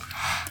stop.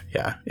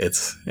 Yeah,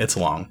 it's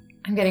long.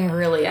 I'm getting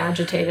really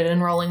agitated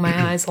and rolling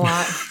my eyes a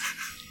lot.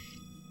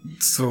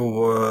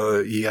 So,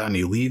 you got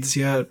any leads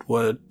yet?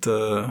 What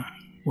do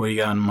you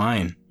got in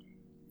mind?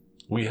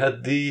 We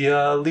had the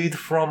lead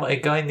from a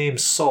guy named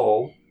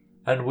Saul,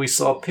 and we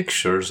saw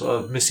pictures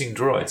of missing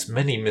droids.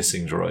 Many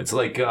missing droids.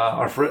 Like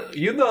our friend,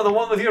 you know, the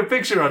one with your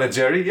picture on it,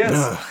 Jerry. Yes.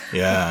 Ugh,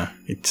 yeah,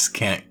 I just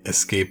can't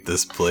escape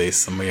this place.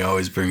 Somebody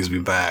always brings me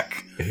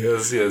back.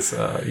 Yes.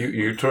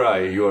 You try.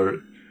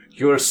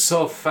 You're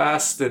so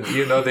fast, and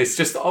you know they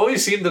just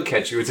always seem to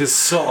catch you. It is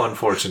so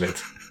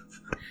unfortunate.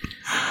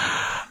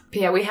 But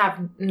yeah, we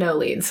have no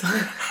leads.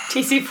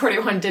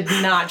 TC41 did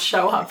not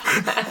show up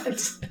on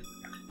that.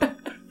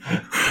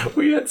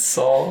 We had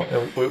Saul,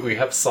 and we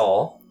have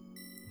Saul.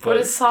 What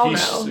does Saul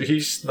know?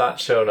 He's not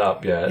shown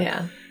up yet.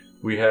 Yeah.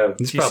 We have.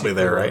 He's probably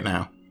there right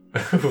now.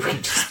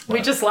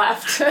 We just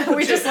left.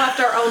 We just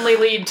left our only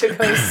lead to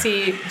go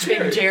see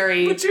Big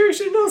Jerry. But Jerry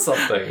should know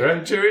something,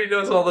 right? Jerry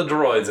knows all the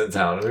droids in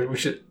town. I mean,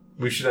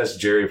 we should ask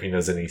Jerry if he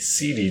knows any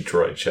seedy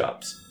droid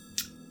shops.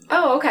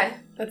 Oh, okay.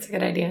 That's a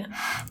good idea.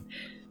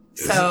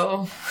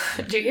 So,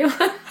 do you?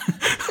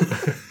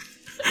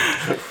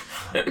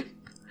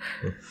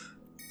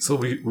 So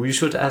we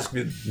should ask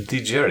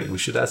the Jerry. We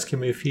should ask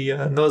him if he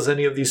knows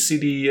any of these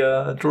seedy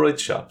droid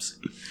shops.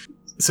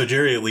 So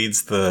Jerry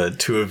leads the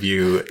two of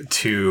you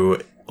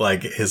to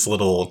like his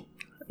little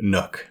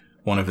nook,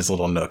 one of his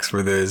little nooks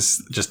where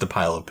there's just a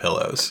pile of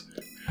pillows.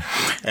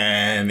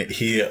 And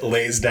he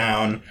lays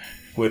down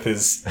with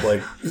his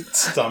like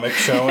stomach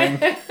showing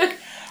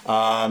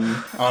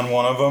on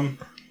one of them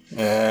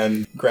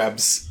and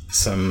grabs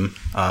some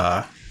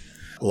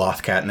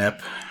loth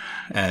catnip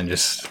and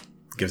just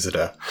gives it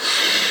a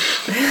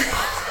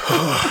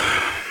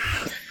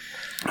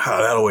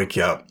that'll wake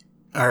you up.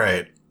 All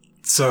right.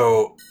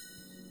 So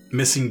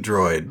missing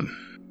droid.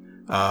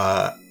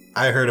 I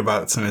heard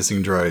about some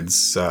missing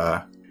droids.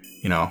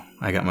 You know,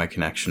 I got my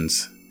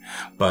connections.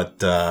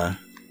 But I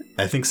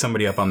think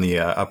somebody up on the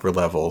upper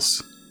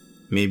levels,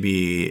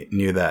 maybe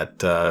near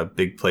that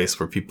big place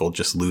where people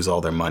just lose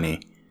all their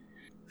money.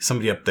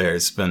 Somebody up there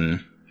has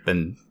been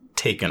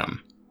taking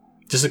them.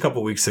 Just a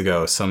couple weeks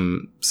ago,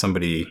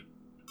 somebody.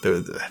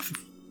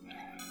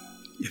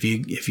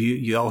 If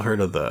you all heard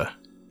of the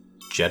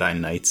Jedi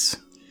Knights?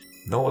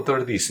 No, what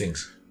are these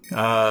things?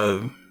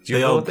 Do Do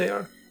you know what they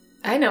are?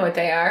 I know what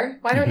they are.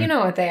 Why don't you know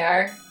what they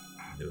are?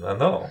 I don't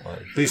know.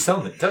 Please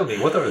tell me. Tell me,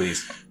 what are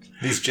these?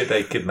 These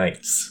Jedi Kid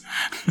Knights.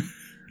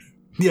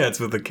 Yeah, it's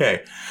with a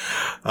K.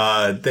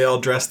 They all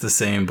dress the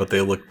same, but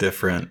they look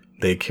different.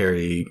 They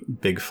carry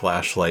big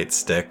flashlight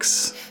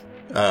sticks.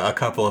 A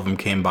couple of them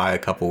came by a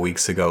couple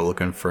weeks ago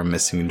looking for a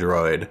missing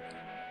droid.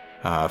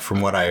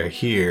 From what I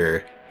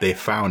hear, they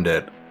found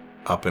it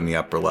up in the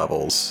upper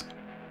levels.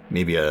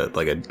 Maybe a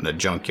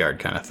junkyard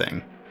kind of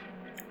thing.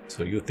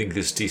 So you think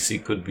this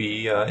TC could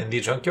be in the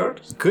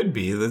junkyard? Could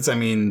be. That's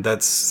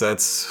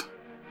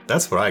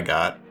what I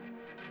got.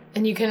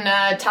 And you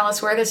can tell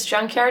us where this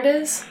junkyard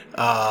is?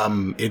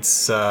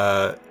 It's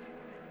I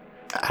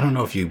don't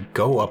know if you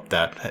go up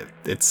that.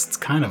 It's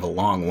kind of a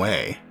long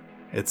way.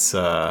 It's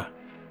the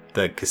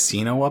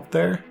casino up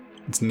there.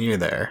 It's near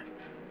there.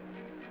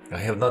 I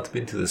have not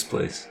been to this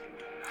place.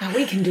 Oh,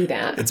 we can do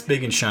that. It's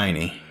big and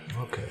shiny.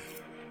 Okay.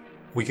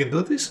 We can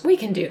do this? We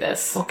can do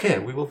this. Okay,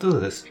 we will do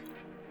this.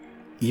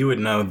 You would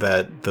know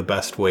that the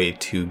best way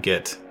to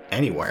get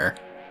anywhere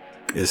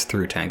is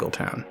through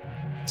Tangletown.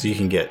 So you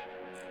can get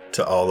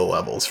to all the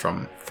levels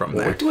from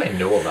there. What do I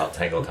know about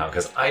Tangletown?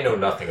 Because I know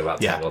nothing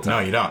about Yeah, Tangletown. no,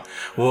 you don't.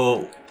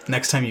 Well,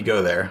 next time you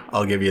go there,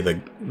 I'll give you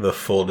the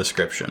full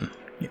description.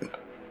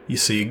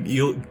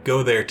 You'll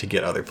go there to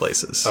get other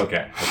places.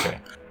 Okay.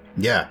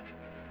 Yeah.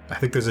 I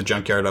think there's a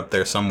junkyard up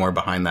there somewhere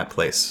behind that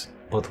place.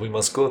 But we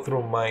must go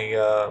through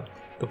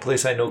the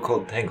place I know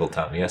called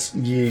Tangletown, yes?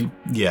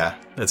 Yeah,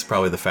 that's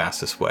probably the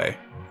fastest way.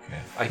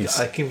 Okay.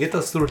 I can get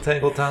us through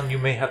Tangletown. You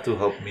may have to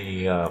help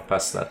me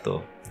pass that,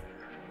 though.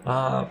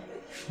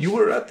 You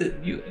were at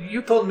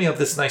you told me of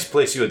this nice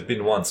place you had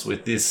been once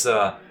with this,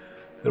 there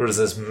was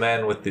this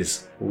man with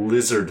this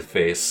lizard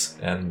face,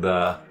 and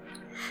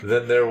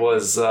then there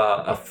was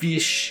a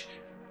fish.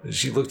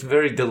 She looked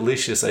very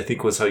delicious, I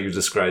think was how you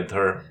described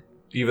her,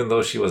 even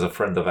though she was a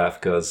friend of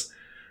Afka's.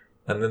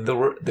 And then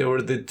there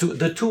were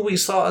the two we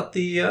saw at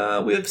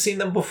the we have seen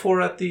them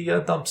before at the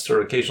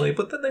dumpster occasionally,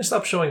 but then they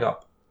stopped showing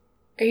up.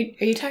 Are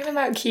you talking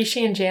about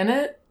Kishi and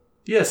Janet?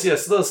 Yes,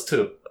 those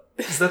two.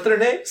 Is that their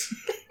names?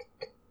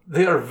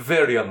 They are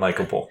very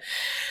unlikable.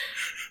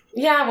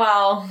 Yeah,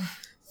 well,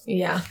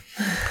 yeah.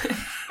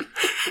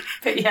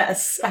 But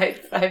yes,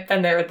 I've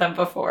been there with them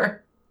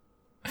before.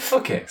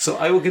 Okay, so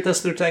I will get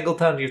us through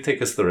Tangletown. You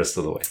take us the rest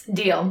of the way.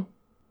 Deal.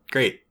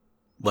 Great.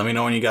 Let me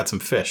know when you got some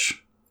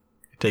fish.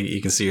 Take it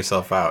you can see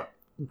yourself out,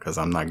 because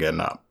I'm not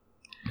getting up.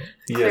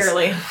 Yes.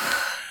 Clearly.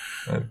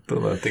 I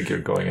don't think you're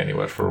going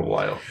anywhere for a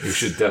while. You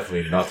should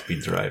definitely not be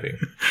driving.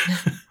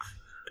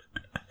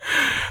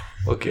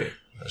 Okay,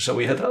 shall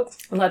we head out?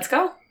 Let's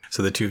go.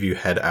 So the two of you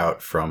head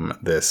out from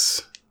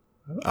this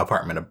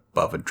apartment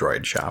above a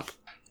droid shop,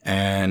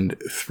 and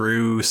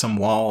through some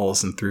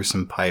walls and through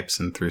some pipes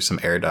and through some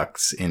air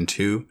ducts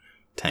into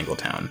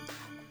Tangletown.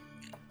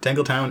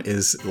 Tangletown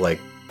is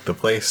like the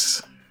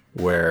place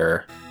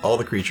where all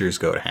the creatures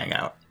go to hang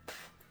out.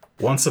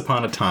 Once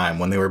upon a time,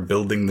 when they were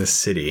building this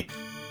city,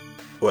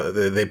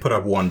 they put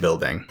up one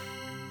building,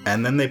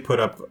 and then they put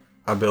up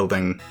a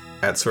building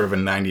at sort of a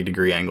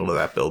 90-degree angle to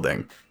that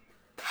building.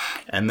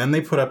 And then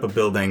they put up a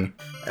building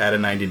at a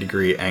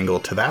 90-degree angle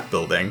to that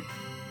building,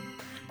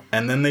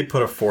 and then they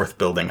put a fourth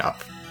building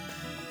up.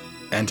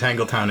 And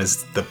Tangletown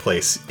is the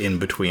place in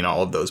between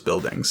all of those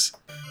buildings.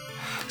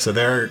 So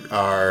there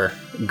are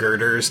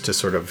girders to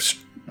sort of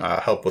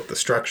help with the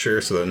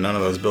structure so that none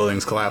of those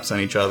buildings collapse on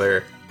each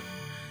other.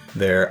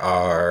 There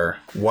are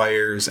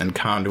wires and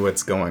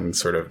conduits going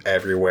sort of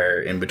everywhere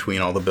in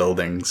between all the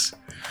buildings.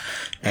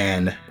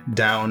 And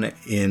down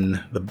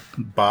in the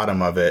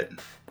bottom of it,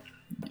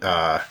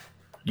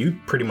 you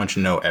pretty much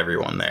know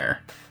everyone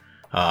there.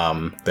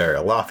 There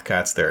are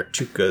Lothcats, there are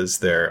Tukas,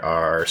 there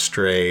are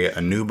stray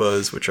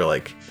Anubas, which are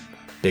like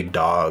big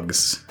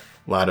dogs.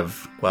 A lot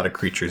of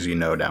creatures you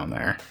know down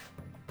there.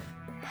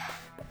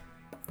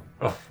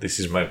 Oh, this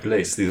is my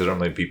place. These are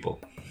my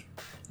people.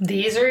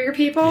 These are your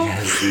people?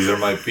 Yes, these are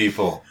my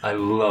people. I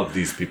love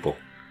these people.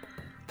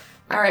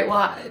 All right,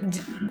 well,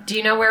 do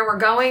you know where we're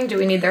going? Do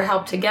we need their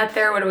help to get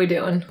there? What are we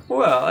doing?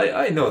 Well,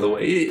 I know the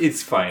way.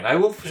 It's fine. I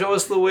will show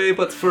us the way,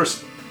 but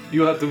first,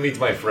 you have to meet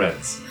my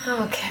friends.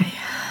 Okay.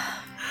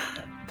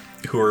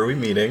 Who are we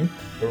meeting?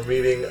 We're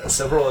meeting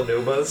several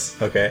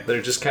Anubas. Okay.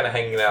 They're just kind of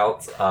hanging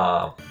out,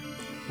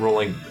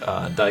 rolling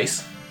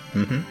dice.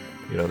 Mm-hmm.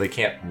 You know, they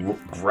can't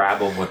grab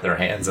them with their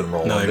hands and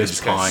roll No, them. they're They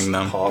just kinda pawing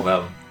them. paw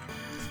them.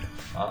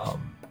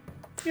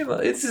 You know,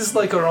 it's just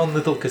like our own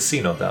little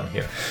casino down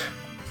here.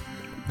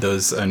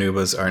 Those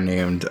Anubas are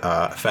named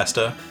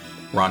Festa,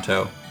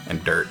 Ronto,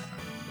 and Dirt.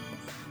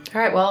 All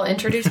right, well,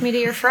 introduce me to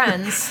your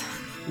friends.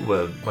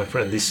 Well, my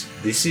friend, this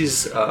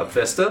is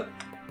Festa.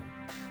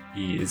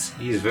 He is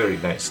very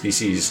nice.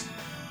 This is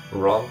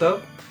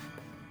Ronto.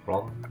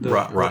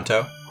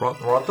 Ronto?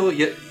 Ronto?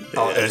 Yeah.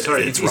 Oh,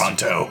 sorry, it's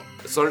Ronto.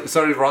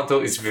 Sorry,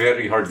 Ronto. It's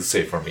very hard to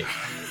say for me.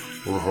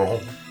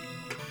 Ronto.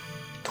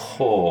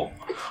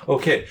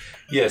 Okay.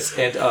 Yes,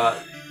 and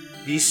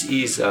this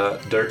is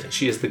Dirt.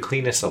 She is the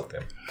cleanest of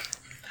them.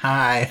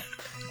 Hi.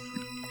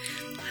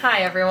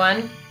 Hi,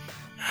 everyone.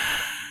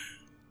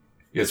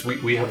 Yes,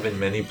 we have been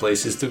many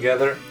places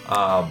together.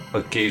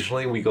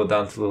 Occasionally, we go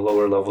down to the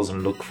lower levels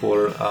and look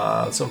for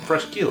some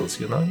fresh kills.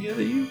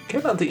 You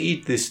cannot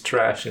eat this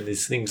trash and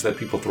these things that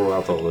people throw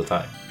out all the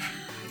time.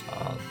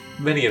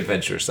 Many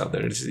adventures out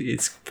there.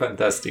 It's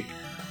fantastic.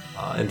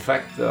 In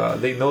fact,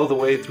 they know the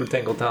way through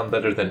Tangletown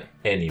better than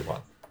anyone.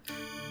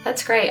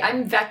 That's great.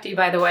 I'm Vecti,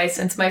 by the way,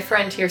 since my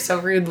friend here so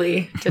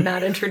rudely did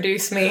not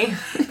introduce me.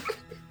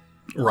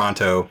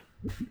 Ronto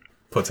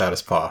puts out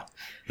his paw.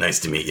 Nice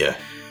to meet you.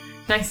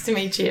 Nice to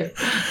meet you.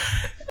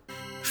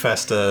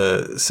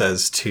 Festa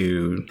says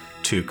to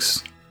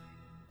Tukes,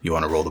 you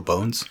want to roll the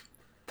bones?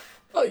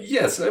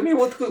 Yes, I mean,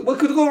 what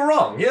could go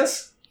wrong,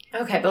 yes?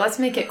 Okay, but let's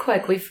make it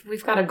quick.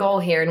 We've got a goal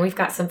here, and we've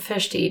got some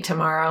fish to eat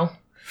tomorrow.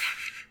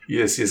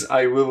 Yes,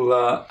 I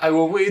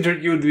will wager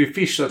you the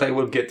fish that I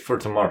will get for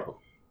tomorrow.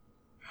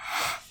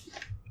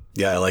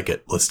 Yeah, I like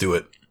it. Let's do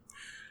it.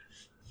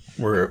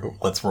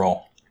 Let's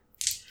roll.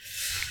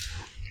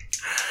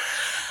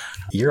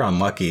 You're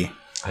unlucky.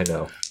 I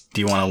know.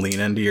 Do you want to lean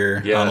into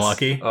your Yes.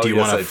 unlucky? Oh, do you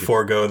yes, want I to do.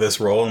 forego this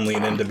roll and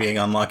lean into being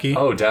unlucky?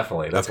 Oh,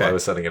 definitely. That's Okay. why I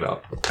was setting it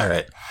up. All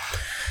right.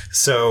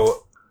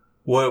 So,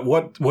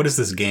 what is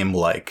this game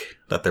like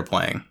that they're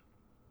playing?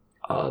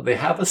 They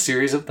have a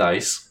series of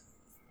dice,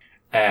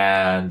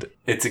 and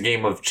it's a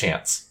game of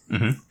chance.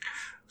 Mhm.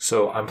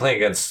 So I'm playing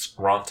against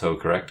Ronto,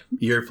 correct?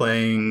 You're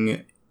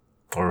playing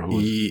Or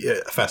who?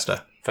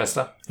 Festa.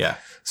 Festa? Yeah.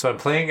 So I'm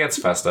playing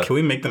against Festa. Can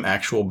we make them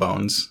actual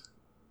bones?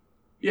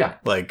 Yeah.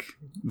 Like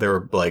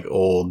they're like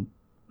old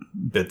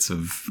bits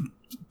of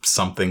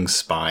something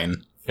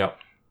spine. Yep.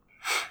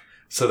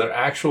 So they're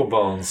actual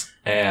bones,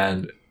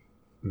 and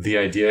the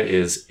idea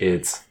is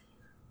it's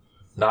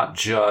not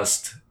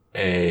just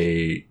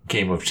a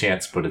game of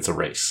chance, but it's a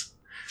race.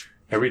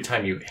 Every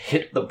time you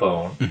hit the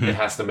bone, it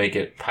has to make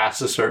it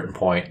past a certain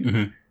point,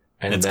 and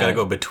It's then, got to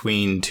go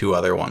between two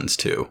other ones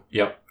too.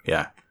 Yep.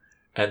 Yeah.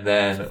 And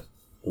then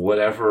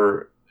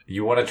whatever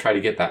you want to try to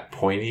get that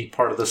pointy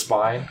part of the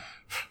spine,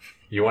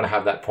 you want to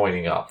have that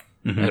pointing up.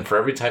 And for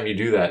every time you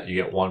do that, you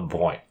get 1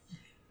 point.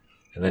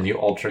 And then you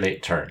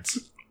alternate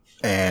turns.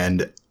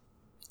 And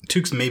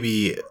Tukes may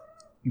be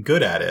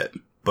good at it,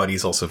 but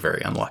he's also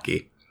very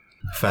unlucky.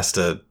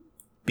 Festa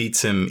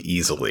beats him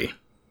easily.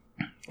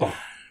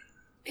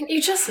 And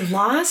you just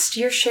lost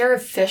your share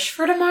of fish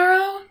for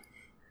tomorrow?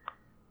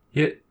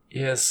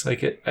 Yes, I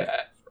get.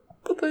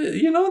 But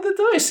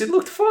the dice, it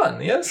looked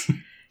fun, yes?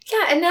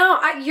 Yeah, and now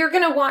you're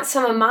going to want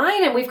some of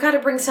mine, and we've got to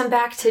bring some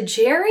back to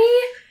Jerry?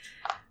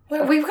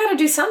 Well, we've got to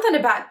do something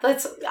about...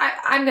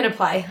 I'm going to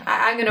play.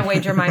 I'm going to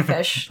wager my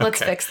fish.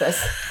 Let's Okay. fix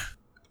this.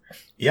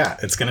 Yeah,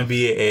 it's going to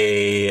be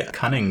a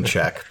cunning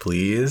check,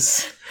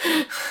 please.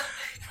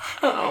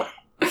 Oh.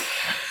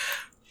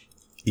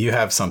 You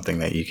have something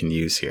that you can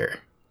use here.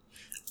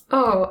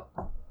 Oh.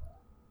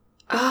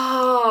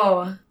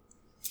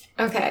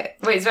 Okay.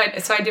 Wait,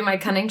 so I do my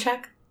cunning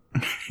check?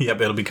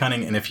 Yep, it'll be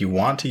cunning, and if you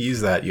want to use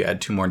that, you add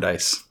 2 more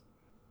dice.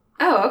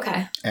 Oh,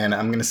 okay. And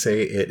I'm going to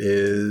say it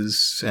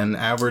is an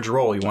average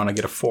roll. You want to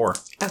get a 4.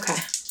 Okay.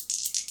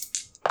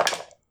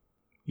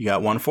 You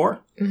got 1 4?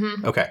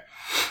 Mm-hmm. Okay.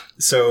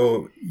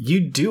 So you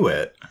do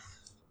it,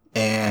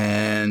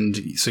 and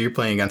so you're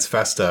playing against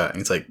Festa, and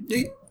it's like,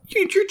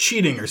 you're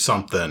cheating or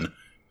something.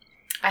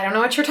 I don't know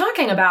what you're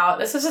talking about.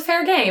 This is a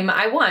fair game.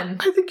 I won.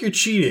 I think you're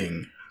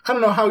cheating. I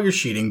don't know how you're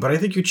cheating, but I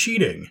think you're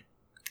cheating.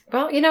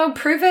 Well,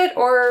 prove it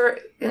or,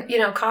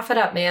 cough it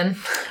up, man.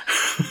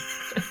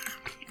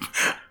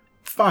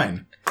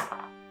 Fine.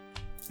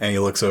 And he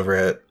looks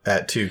over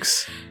at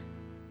Tukes.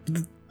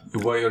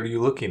 Why are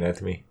you looking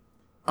at me?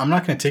 I'm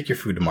not going to take your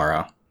food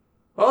tomorrow,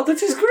 Oh,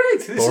 that is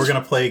great. but we're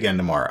going to play again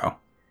tomorrow.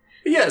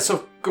 Yeah,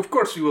 so of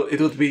course we will.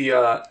 It'll be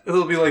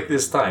like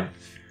this time.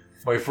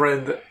 My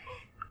friend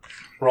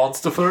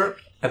Ronstopher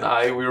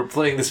and we were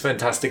playing this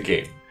fantastic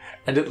game,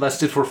 and it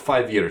lasted for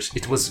 5 years.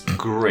 It was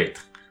great.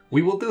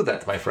 We will do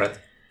that, my friend,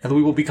 and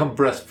we will become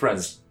best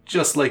friends,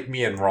 just like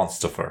me and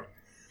Ronstopher.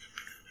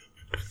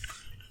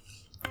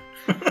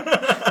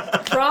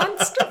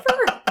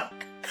 Ronstopher?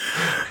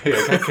 Hey,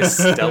 I got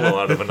Costello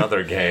out of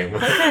another game.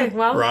 Okay,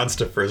 well.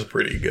 Ronstopher's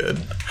pretty good.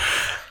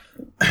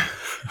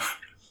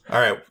 All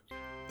right.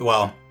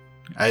 Well,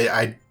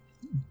 I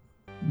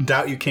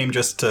doubt you came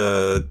just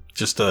to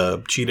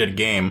cheat at a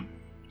game.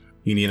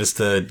 You need us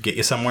to get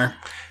you somewhere?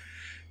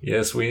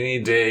 Yes, we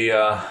need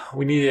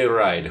a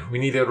ride. We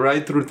need a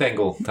ride through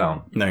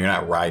Tangletown. No, you're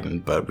not riding,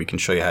 but we can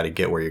show you how to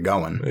get where you're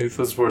going. It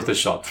was worth a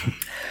shot.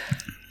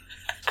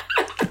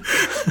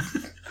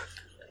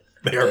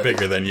 They are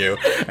bigger than you,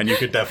 and you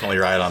could definitely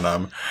ride on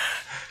them.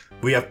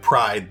 We have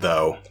pride,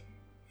 though.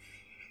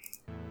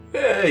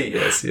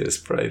 Yes,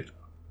 pride.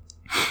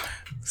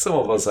 Some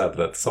of us have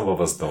that, some of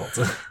us don't.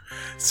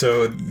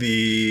 So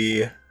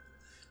the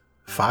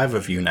 5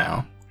 of you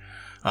now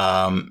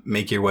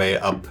make your way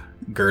up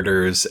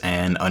girders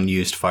and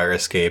unused fire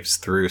escapes,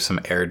 through some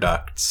air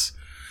ducts,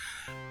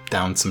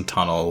 down some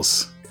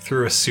tunnels,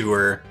 through a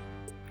sewer.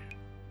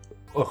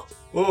 Oh,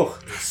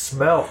 the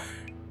smell.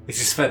 This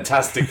is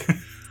fantastic.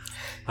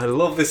 I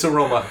love this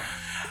aroma.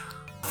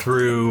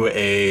 Through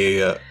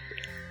a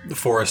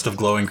forest of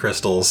glowing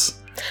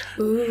crystals.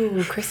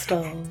 Ooh,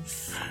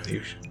 crystals.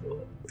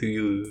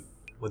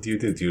 What do you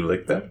do? Do you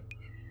lick them?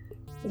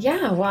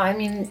 Yeah, well, I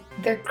mean,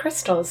 they're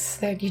crystals.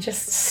 You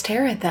just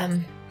stare at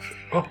them.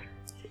 Oh.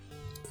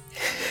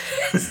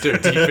 Stare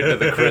deep into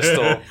the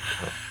crystal.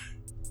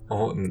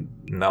 Oh,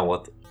 now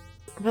what?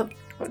 Well,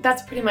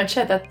 that's pretty much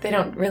it. That they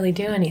don't really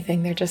do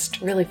anything. They're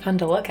just really fun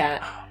to look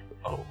at.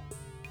 Oh.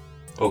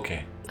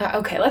 Okay.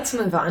 Okay, let's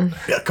move on.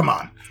 Yeah, come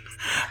on.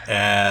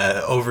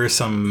 Over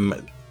some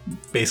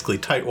basically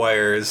tight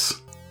wires,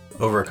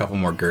 over a couple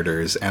more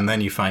girders, and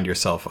then you find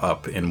yourself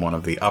up in one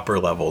of the upper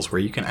levels where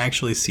you can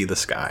actually see the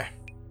sky.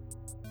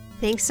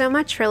 Thanks so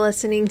much for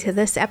listening to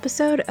this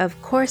episode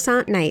of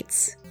Coruscant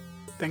Nights.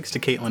 Thanks to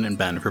Caitlin and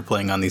Ben for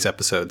playing on these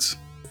episodes.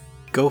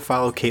 Go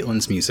follow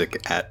Caitlin's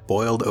music at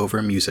Boiled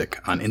Over Music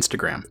on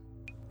Instagram.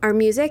 Our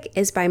music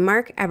is by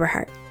Mark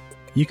Eberhardt.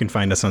 You can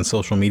find us on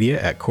social media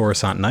at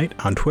Coruscant Night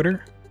on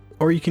Twitter,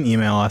 or you can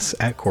email us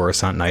at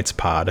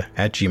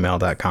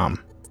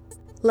coruscantnightspod@gmail.com.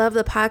 Love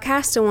the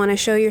podcast and want to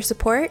show your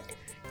support?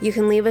 You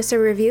can leave us a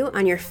review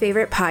on your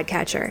favorite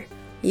podcatcher.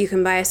 You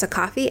can buy us a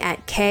coffee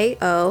at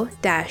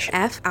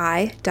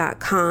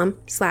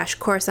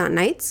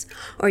ko-fi.com/CoruscantNights,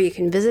 or you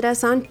can visit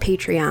us on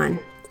Patreon.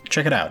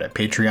 Check it out at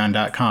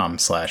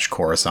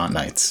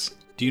patreon.com/CoruscantNights.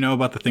 Do you know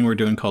about the thing we're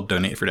doing called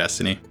Donate for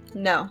Destiny?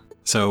 No.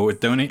 So with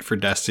Donate for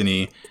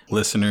Destiny,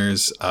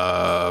 listeners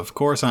of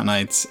Coruscant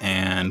Nights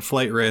and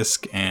Flight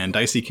Risk and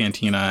Dicey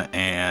Cantina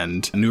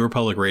and New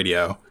Republic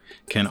Radio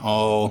can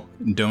all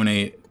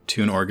donate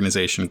to an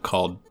organization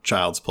called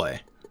Child's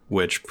Play,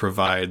 which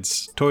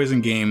provides toys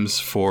and games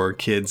for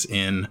kids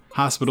in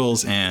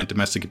hospitals and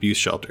domestic abuse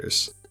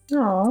shelters.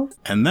 Aw.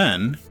 And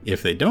then,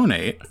 if they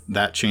donate,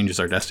 that changes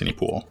our Destiny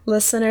pool.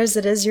 Listeners,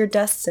 it is your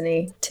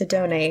destiny to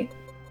donate.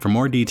 For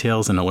more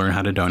details and to learn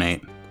how to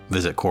donate,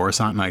 visit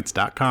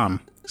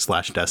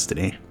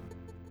CoruscantNights.com/Destiny.